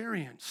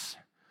experience.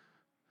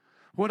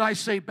 What I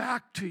say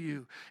back to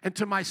you and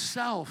to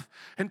myself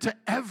and to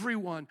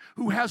everyone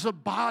who has a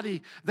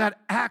body that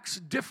acts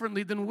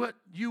differently than what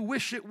you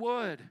wish it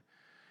would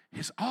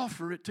is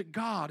offer it to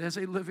God as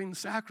a living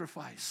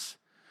sacrifice.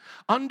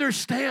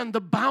 Understand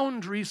the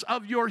boundaries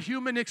of your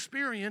human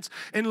experience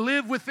and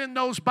live within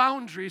those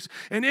boundaries.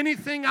 And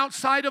anything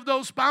outside of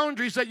those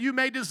boundaries that you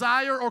may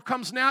desire or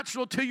comes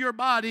natural to your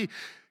body,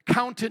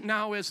 count it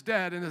now as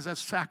dead and as a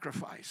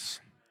sacrifice.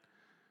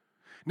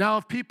 Now,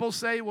 if people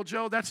say, well,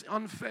 Joe, that's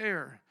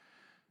unfair.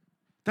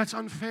 That's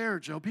unfair,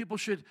 Joe. People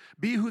should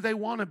be who they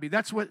want to be.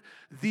 That's what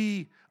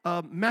the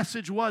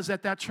message was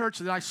at that church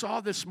that I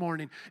saw this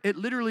morning. It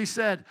literally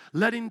said,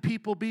 letting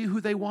people be who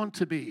they want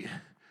to be.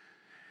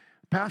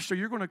 Pastor,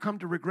 you're going to come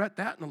to regret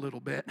that in a little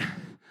bit.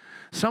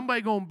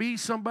 Somebody going to be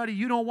somebody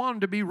you don't want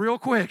them to be real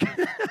quick.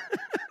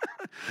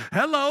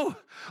 Hello.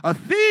 A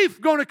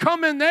thief going to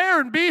come in there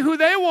and be who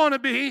they want to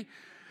be,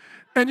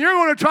 and you're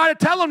going to try to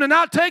tell them to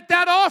not take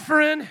that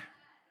offering.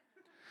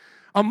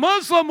 A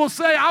Muslim will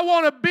say, I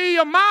want to be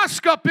a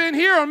mosque up in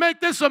here or make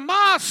this a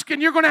mosque,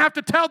 and you're going to have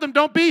to tell them,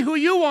 don't be who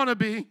you want to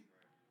be.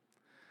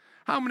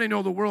 How many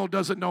know the world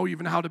doesn't know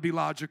even how to be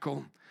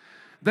logical?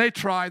 They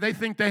try. They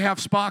think they have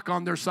Spock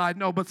on their side.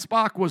 No, but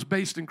Spock was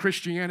based in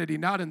Christianity,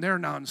 not in their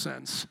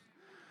nonsense.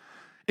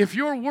 If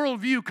your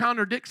worldview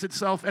contradicts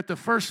itself at the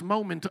first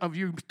moment of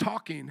you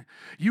talking,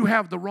 you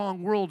have the wrong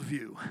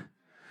worldview.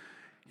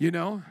 You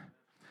know?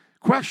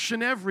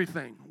 Question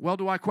everything. Well,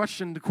 do I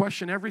question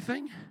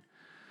everything?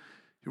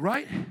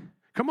 Right?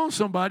 Come on,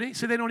 somebody.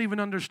 See, they don't even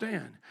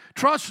understand.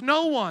 Trust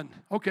no one.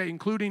 Okay,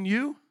 including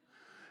you?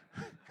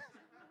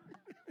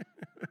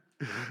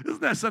 Isn't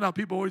that set how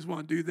people always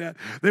want to do that?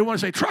 They want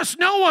to say, trust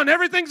no one.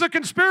 Everything's a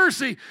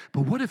conspiracy.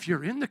 But what if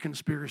you're in the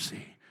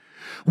conspiracy?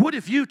 What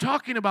if you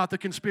talking about the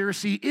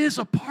conspiracy is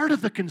a part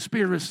of the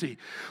conspiracy?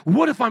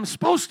 What if I'm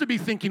supposed to be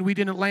thinking we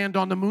didn't land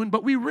on the moon,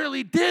 but we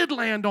really did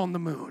land on the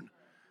moon?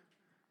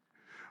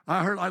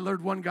 I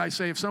learned one guy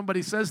say, if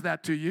somebody says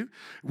that to you,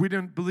 we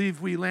didn't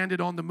believe we landed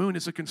on the moon,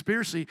 it's a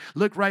conspiracy,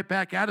 look right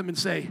back at him and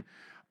say,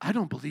 I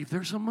don't believe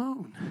there's a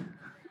moon.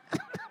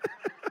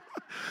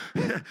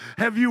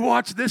 Have you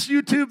watched this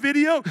YouTube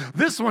video?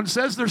 This one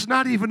says there's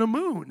not even a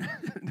moon.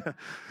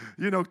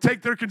 You know,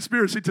 take their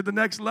conspiracy to the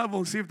next level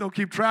and see if they'll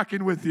keep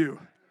tracking with you.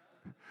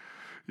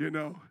 You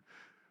know,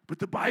 but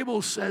the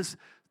Bible says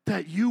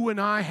that you and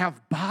I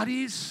have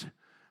bodies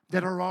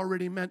that are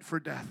already meant for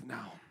death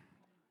now.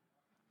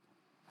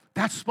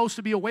 That's supposed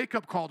to be a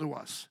wake-up call to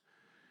us.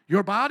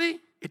 Your body,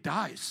 it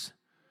dies.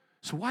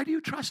 So why do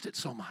you trust it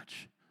so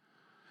much?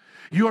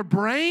 Your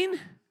brain,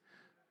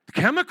 the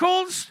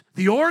chemicals,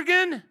 the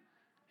organ,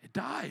 it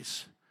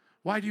dies.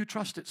 Why do you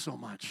trust it so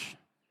much?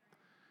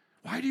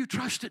 Why do you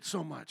trust it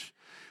so much?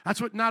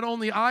 That's what not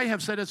only I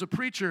have said as a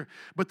preacher,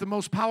 but the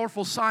most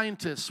powerful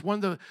scientists, one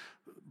of the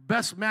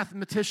best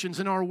mathematicians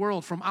in our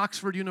world from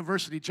Oxford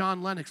University,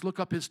 John Lennox, look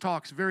up his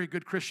talks, very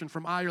good Christian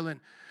from Ireland.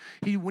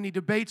 When he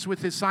debates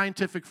with his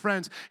scientific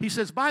friends, he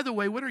says, by the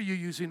way, what are you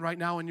using right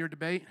now in your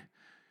debate?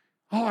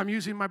 Oh, I'm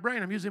using my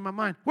brain. I'm using my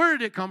mind. Where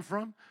did it come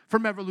from?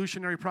 From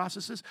evolutionary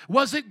processes.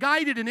 Was it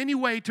guided in any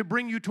way to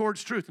bring you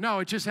towards truth? No,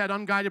 it just had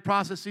unguided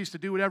processes to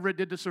do whatever it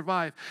did to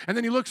survive. And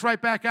then he looks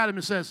right back at him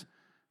and says,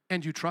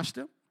 and you trust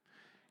him?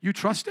 You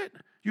trust it?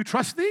 You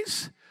trust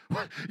these?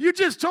 You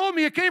just told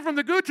me it came from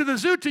the goo to the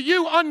zoo to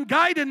you,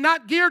 unguided,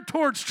 not geared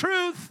towards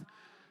truth.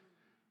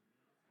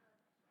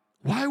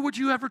 Why would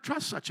you ever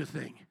trust such a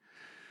thing?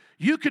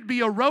 You could be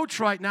a roach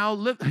right now.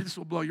 This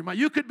will blow your mind.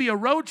 You could be a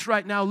roach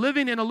right now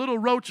living in a little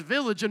roach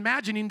village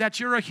imagining that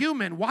you're a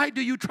human. Why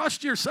do you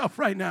trust yourself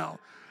right now?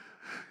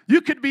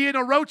 You could be in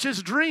a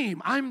roach's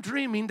dream. I'm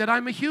dreaming that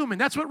I'm a human.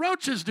 That's what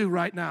roaches do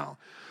right now.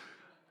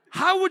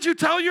 How would you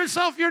tell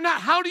yourself you're not?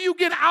 How do you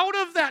get out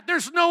of that?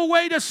 There's no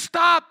way to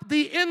stop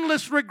the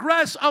endless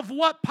regress of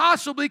what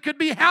possibly could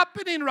be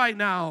happening right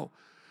now.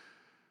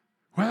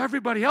 Well,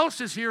 everybody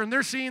else is here and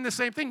they're seeing the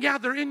same thing. Yeah,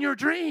 they're in your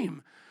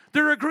dream.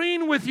 They're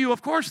agreeing with you.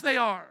 Of course they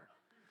are.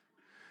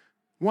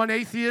 One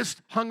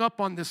atheist hung up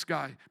on this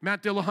guy.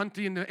 Matt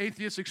Dillahunty in the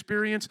Atheist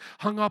Experience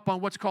hung up on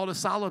what's called a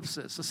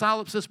solipsist. A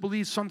solipsist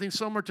believes something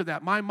similar to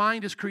that. My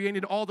mind has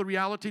created all the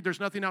reality.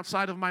 There's nothing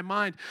outside of my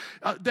mind.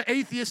 The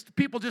atheist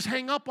people just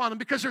hang up on him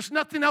because there's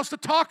nothing else to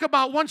talk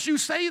about once you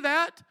say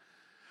that.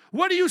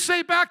 What do you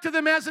say back to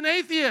them as an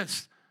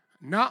atheist?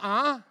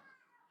 Nuh-uh.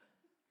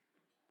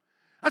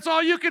 That's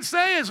all you can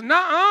say is,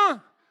 nuh-uh.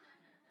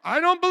 I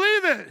don't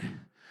believe it.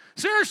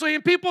 Seriously,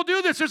 and people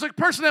do this. There's a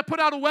person that put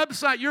out a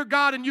website, you're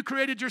God and you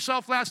created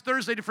yourself last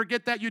Thursday to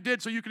forget that you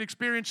did so you could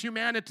experience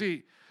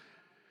humanity.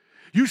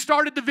 You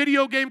started the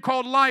video game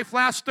called Life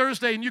last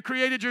Thursday and you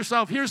created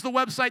yourself. Here's the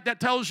website that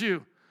tells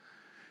you.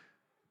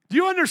 Do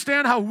you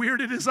understand how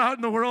weird it is out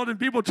in the world and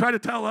people try to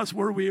tell us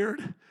we're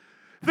weird?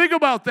 Think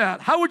about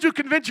that. How would you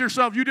convince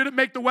yourself you didn't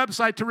make the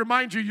website to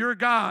remind you you're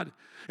God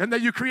and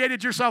that you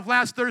created yourself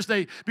last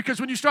Thursday? Because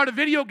when you start a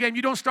video game,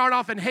 you don't start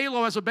off in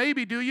Halo as a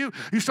baby, do you?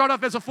 You start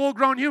off as a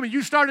full-grown human.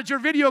 You started your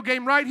video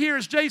game right here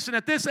as Jason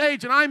at this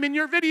age, and I'm in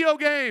your video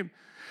game.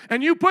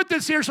 And you put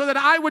this here so that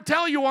I would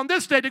tell you on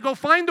this day to go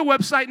find the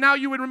website. Now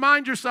you would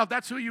remind yourself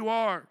that's who you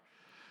are.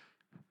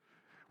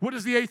 What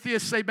does the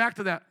atheist say back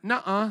to that?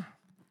 Nuh-uh.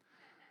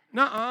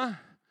 Nuh-uh.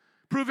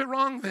 Prove it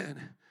wrong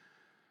then.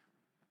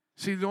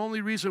 See, the only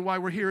reason why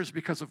we're here is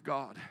because of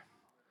God.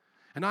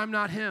 And I'm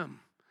not him.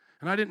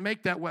 And I didn't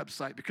make that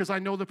website because I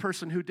know the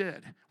person who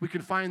did. We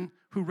can find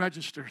who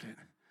registered it.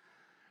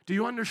 Do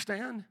you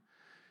understand?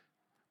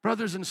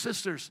 Brothers and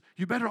sisters,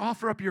 you better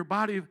offer up your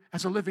body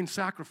as a living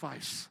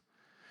sacrifice.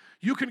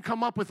 You can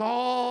come up with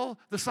all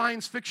the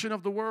science fiction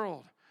of the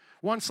world.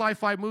 One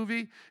sci-fi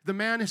movie, the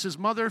man is his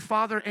mother,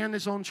 father, and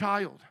his own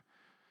child.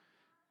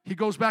 He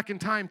goes back in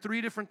time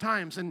 3 different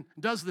times and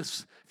does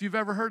this. If you've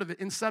ever heard of it,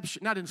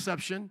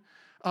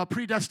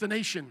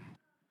 predestination.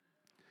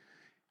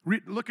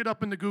 Look it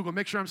up in the Google.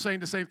 Make sure I'm saying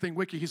the same thing,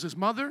 Wiki. He's his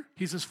mother,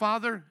 he's his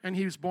father, and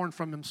he was born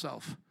from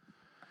himself.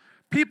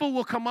 People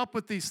will come up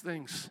with these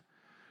things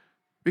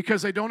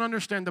because they don't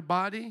understand the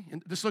body.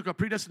 And just look up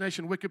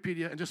predestination,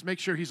 Wikipedia, and just make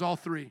sure he's all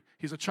 3.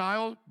 He's a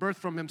child, birthed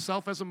from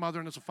himself as a mother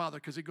and as a father,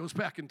 because he goes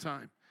back in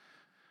time.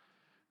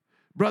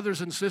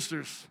 Brothers and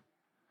sisters,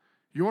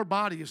 your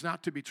body is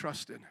not to be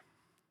trusted.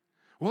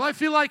 Well, I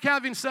feel like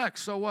having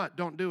sex. So what?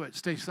 Don't do it.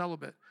 Stay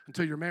celibate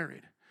until you're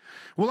married.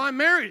 Well, I'm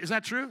married. Is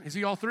that true? Is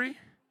he all 3?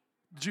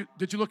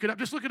 Did you look it up?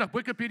 Just look it up.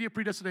 Wikipedia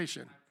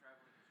predestination.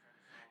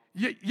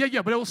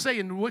 Yeah, but it will say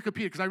in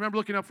Wikipedia, because I remember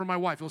looking up for my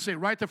wife, it will say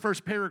right the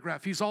first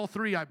paragraph. He's all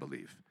 3, I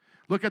believe.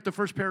 Look at the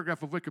first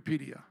paragraph of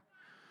Wikipedia.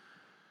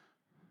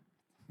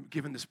 I'm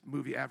giving this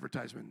movie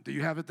advertisement. Do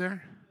you have it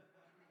there?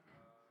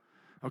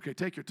 Okay,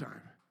 take your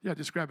time. Yeah,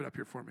 just grab it up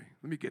here for me.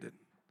 Let me get it.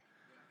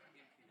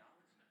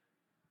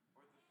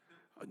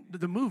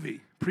 The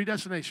movie,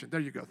 Predestination. There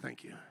you go.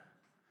 Thank you.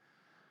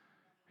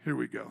 Here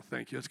we go.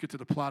 Thank you. Let's get to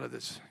the plot of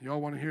this. You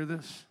all want to hear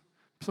this?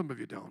 Some of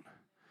you don't.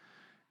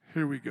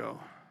 Here we go.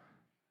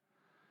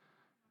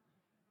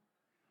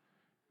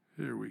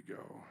 Here we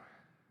go.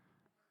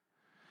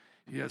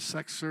 He has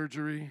sex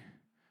surgery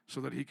so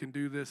that he can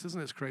do this.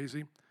 Isn't this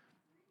crazy?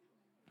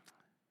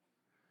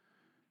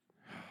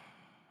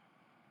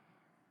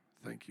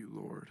 Thank you,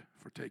 Lord,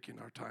 for taking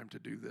our time to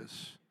do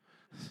this.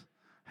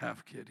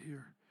 Half kid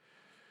here.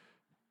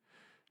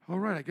 All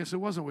right, I guess it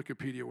wasn't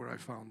Wikipedia where I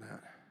found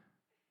that.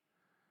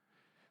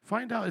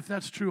 Find out if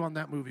that's true on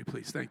that movie,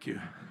 please. Thank you.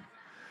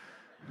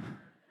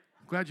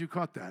 Glad you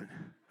caught that.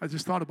 I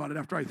just thought about it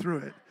after I threw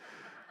it.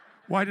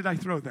 Why did I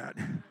throw that?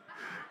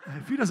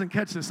 If he doesn't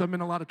catch this, I'm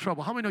in a lot of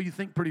trouble. How many know you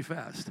think pretty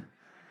fast?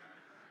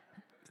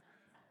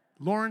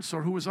 Lawrence,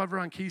 or who was ever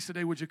on keys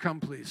today, would you come,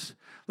 please?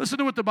 Listen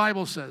to what the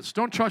Bible says.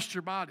 Don't trust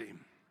your body.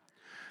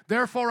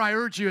 Therefore, I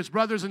urge you as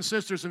brothers and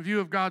sisters in view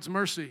of God's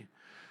mercy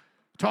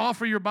to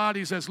offer your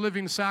bodies as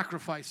living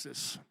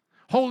sacrifices,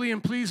 holy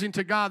and pleasing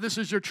to God. This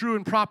is your true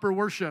and proper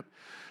worship.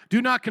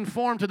 Do not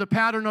conform to the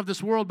pattern of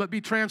this world, but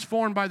be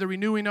transformed by the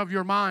renewing of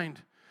your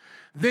mind.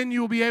 Then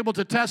you will be able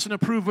to test and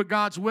approve what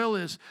God's will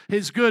is,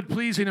 His good,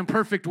 pleasing, and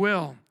perfect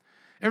will.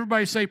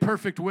 Everybody say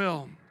perfect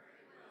will.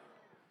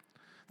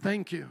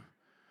 Thank you.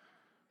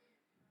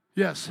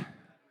 Yes.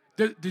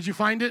 Did you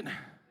find it?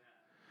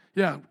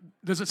 Yeah.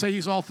 Does it say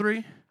he's all 3?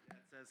 It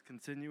says,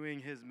 continuing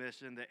his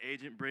mission, the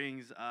agent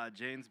brings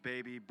Jane's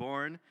baby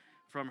born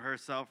from her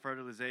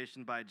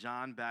self-fertilization by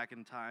John back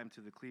in time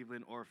to the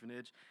Cleveland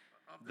orphanage.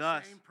 Of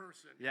the same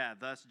person. Yeah,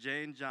 thus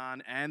Jane,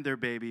 John, and their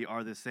baby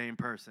are the same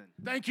person.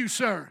 Thank you,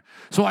 sir.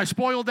 So I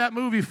spoiled that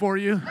movie for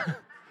you.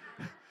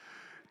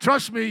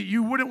 Trust me,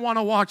 you wouldn't want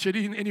to watch it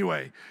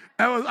anyway.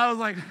 I was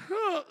like,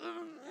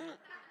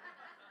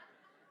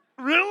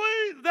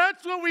 really?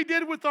 That's what we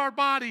did with our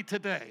body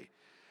today.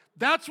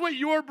 That's what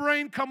your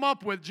brain come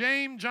up with.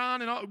 Jane,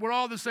 John, and all, we're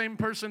all the same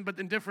person, but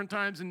in different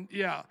times. And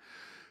yeah,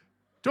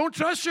 don't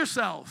trust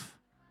yourself.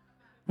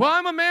 Well,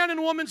 I'm a man in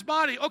a woman's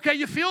body. Okay,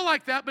 you feel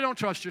like that, but don't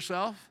trust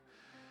yourself.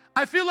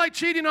 I feel like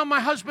cheating on my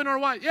husband or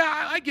wife.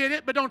 Yeah, I get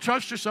it, but don't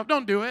trust yourself.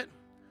 Don't do it.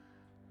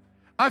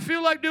 I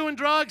feel like doing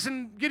drugs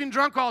and getting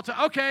drunk all the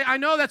time. Okay, I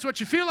know that's what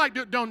you feel like.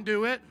 Don't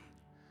do it.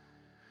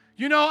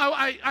 You know,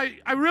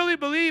 I really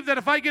believe that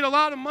if I get a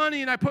lot of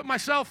money and I put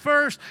myself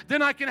first,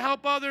 then I can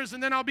help others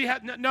and then I'll be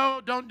happy. No,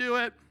 don't do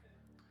it.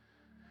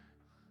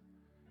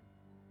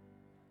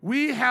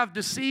 We have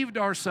deceived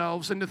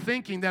ourselves into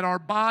thinking that our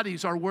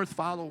bodies are worth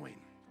following.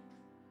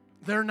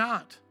 They're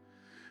not.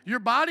 Your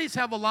bodies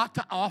have a lot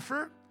to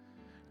offer.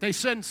 They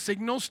send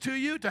signals to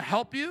you to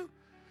help you.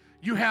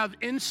 You have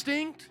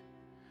instinct.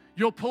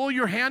 You'll pull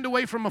your hand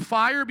away from a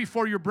fire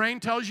before your brain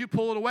tells you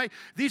pull it away.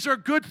 These are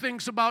good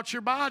things about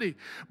your body.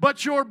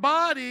 But your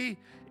body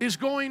is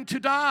going to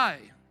die.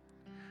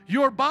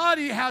 Your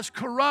body has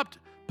corrupt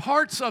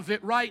parts of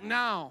it right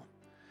now.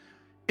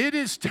 It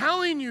is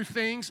telling you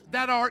things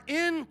that are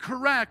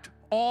incorrect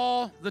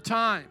all the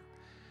time.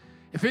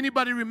 If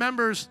anybody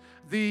remembers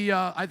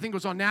I think it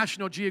was on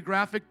National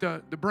Geographic,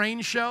 the Brain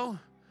Show.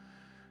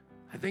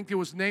 I think it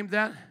was named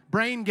that.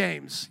 Brain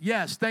Games.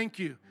 Yes, thank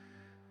you.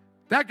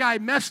 That guy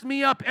messed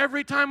me up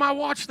every time I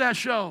watched that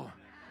show.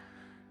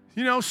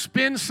 You know,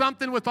 spin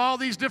something with all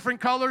these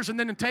different colors and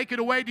then take it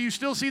away. Do you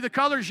still see the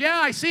colors? Yeah,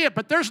 I see it,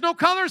 but there's no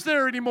colors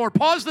there anymore.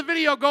 Pause the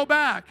video, go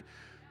back.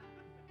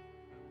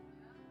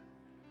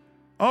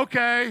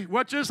 Okay,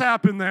 what just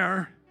happened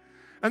there?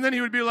 And then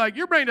he would be like,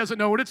 your brain doesn't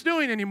know what it's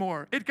doing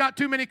anymore. It got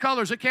too many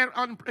colors. It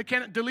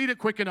can't delete it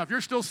quick enough. You're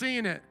still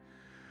seeing it.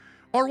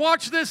 Or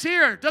watch this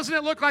here. Doesn't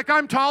it look like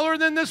I'm taller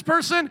than this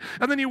person?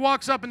 And then he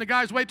walks up and the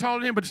guy's way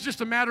taller than him, but it's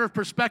just a matter of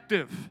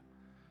perspective.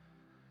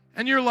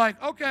 And you're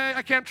like, okay,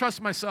 I can't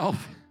trust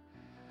myself.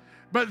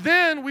 But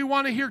then we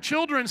want to hear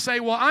children say,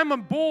 well, I'm a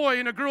boy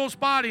in a girl's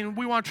body, and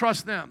we want to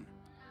trust them.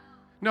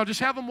 No,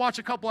 just have them watch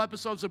a couple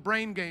episodes of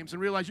Brain Games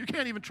and realize you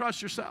can't even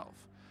trust yourself.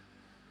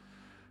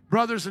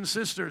 Brothers and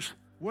sisters,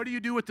 what do you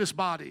do with this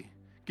body?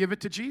 Give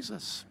it to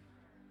Jesus.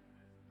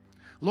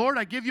 Lord,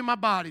 I give you my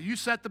body. You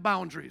set the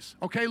boundaries.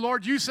 Okay,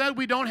 Lord, you said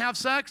we don't have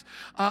sex.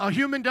 A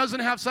human doesn't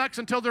have sex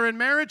until they're in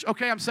marriage.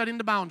 Okay, I'm setting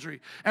the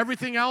boundary.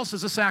 Everything else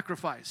is a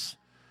sacrifice.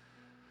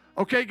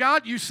 Okay,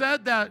 God, you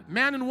said that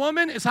man and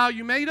woman is how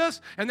you made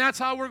us, and that's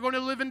how we're going to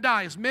live and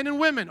die, as men and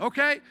women.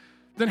 Okay,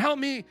 then help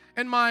me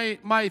in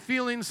my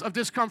feelings of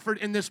discomfort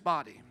in this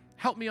body.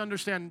 Help me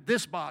understand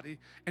this body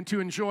and to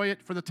enjoy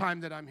it for the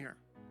time that I'm here.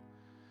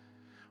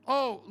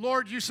 Oh,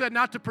 Lord, you said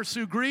not to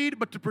pursue greed,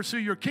 but to pursue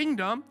your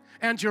kingdom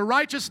and your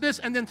righteousness.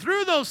 And then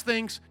through those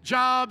things,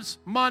 jobs,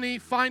 money,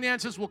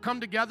 finances will come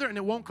together and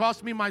it won't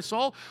cost me my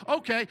soul.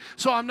 Okay,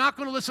 so I'm not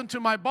going to listen to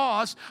my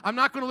boss. I'm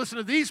not going to listen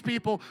to these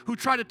people who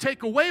try to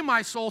take away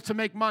my soul to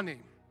make money.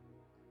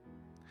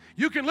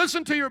 You can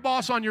listen to your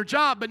boss on your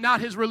job, but not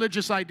his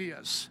religious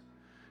ideas.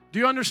 Do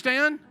you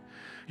understand?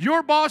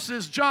 Your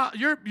boss's job,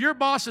 your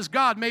boss's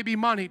God may be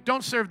money.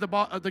 Don't serve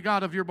the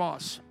God of your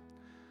boss.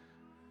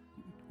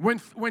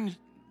 When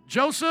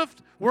Joseph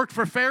worked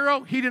for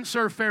Pharaoh, he didn't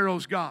serve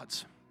Pharaoh's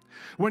gods.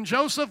 When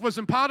Joseph was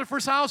in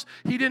Potiphar's house,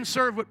 he didn't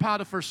serve what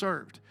Potiphar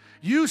served.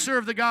 You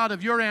serve the God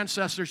of your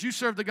ancestors. You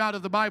serve the God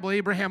of the Bible,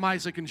 Abraham,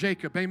 Isaac, and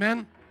Jacob.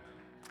 Amen?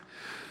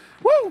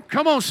 Woo!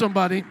 Come on,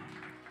 somebody.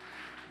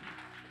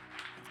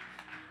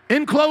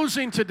 In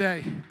closing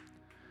today,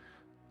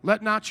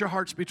 let not your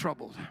hearts be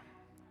troubled.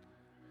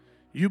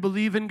 You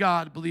believe in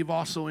God, believe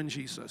also in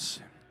Jesus.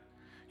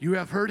 You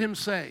have heard him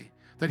say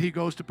that he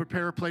goes to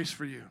prepare a place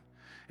for you.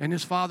 In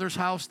his Father's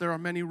house, there are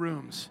many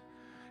rooms.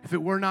 If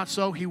it were not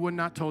so, he would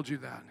not told you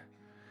that.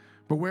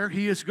 But where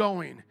he is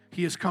going,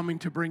 he is coming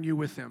to bring you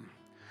with him,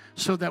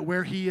 so that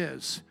where he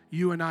is,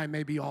 you and I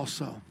may be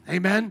also.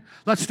 Amen?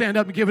 Let's stand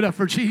up and give it up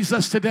for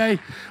Jesus today.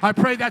 I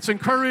pray that's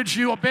encouraged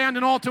you.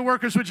 Abandon altar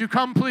workers, would you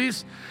come,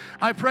 please?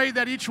 I pray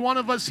that each one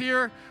of us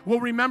here will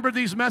remember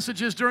these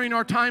messages during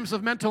our times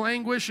of mental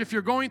anguish. If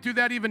you're going through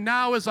that even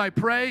now as I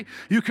pray,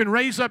 you can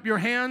raise up your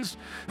hands.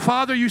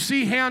 Father, you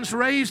see hands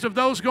raised of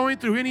those going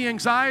through any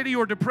anxiety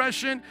or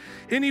depression.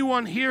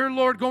 Anyone here,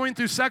 Lord, going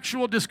through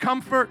sexual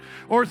discomfort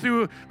or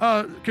through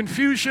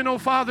confusion, oh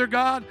Father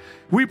God.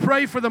 We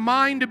pray for the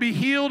mind to be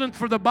healed and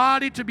for the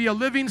body to be a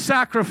living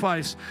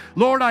sacrifice.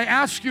 Lord, I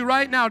ask you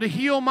right now to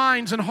heal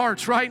minds and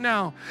hearts right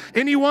now.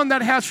 Anyone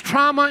that has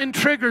trauma and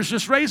triggers,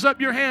 just raise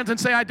up your hands and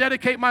say, I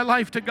dedicate my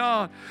life to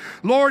God.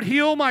 Lord,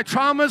 heal my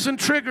traumas and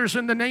triggers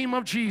in the name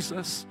of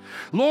Jesus.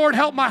 Lord,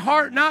 help my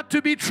heart not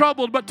to be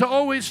troubled, but to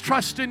always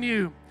trust in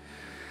you.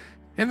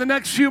 In the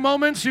next few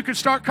moments, you can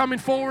start coming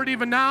forward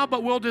even now,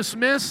 but we'll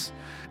dismiss.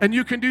 And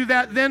you can do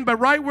that then. But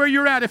right where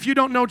you're at, if you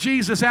don't know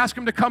Jesus, ask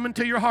him to come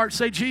into your heart.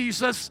 Say,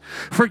 Jesus,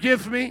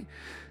 forgive me.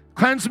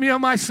 Cleanse me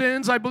of my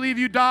sins. I believe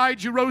you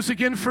died. You rose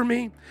again for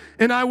me.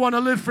 And I want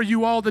to live for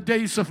you all the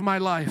days of my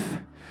life.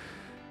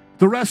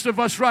 The rest of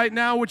us right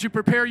now, would you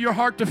prepare your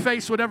heart to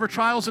face whatever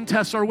trials and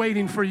tests are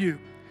waiting for you?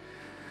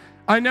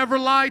 I never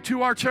lie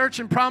to our church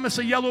and promise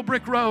a yellow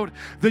brick road.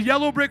 The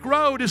yellow brick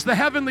road is the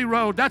heavenly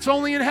road. That's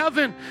only in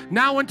heaven.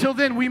 Now until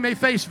then, we may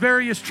face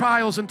various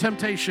trials and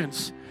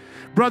temptations.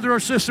 Brother or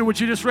sister, would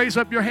you just raise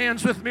up your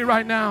hands with me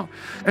right now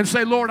and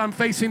say, Lord, I'm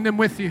facing them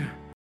with you.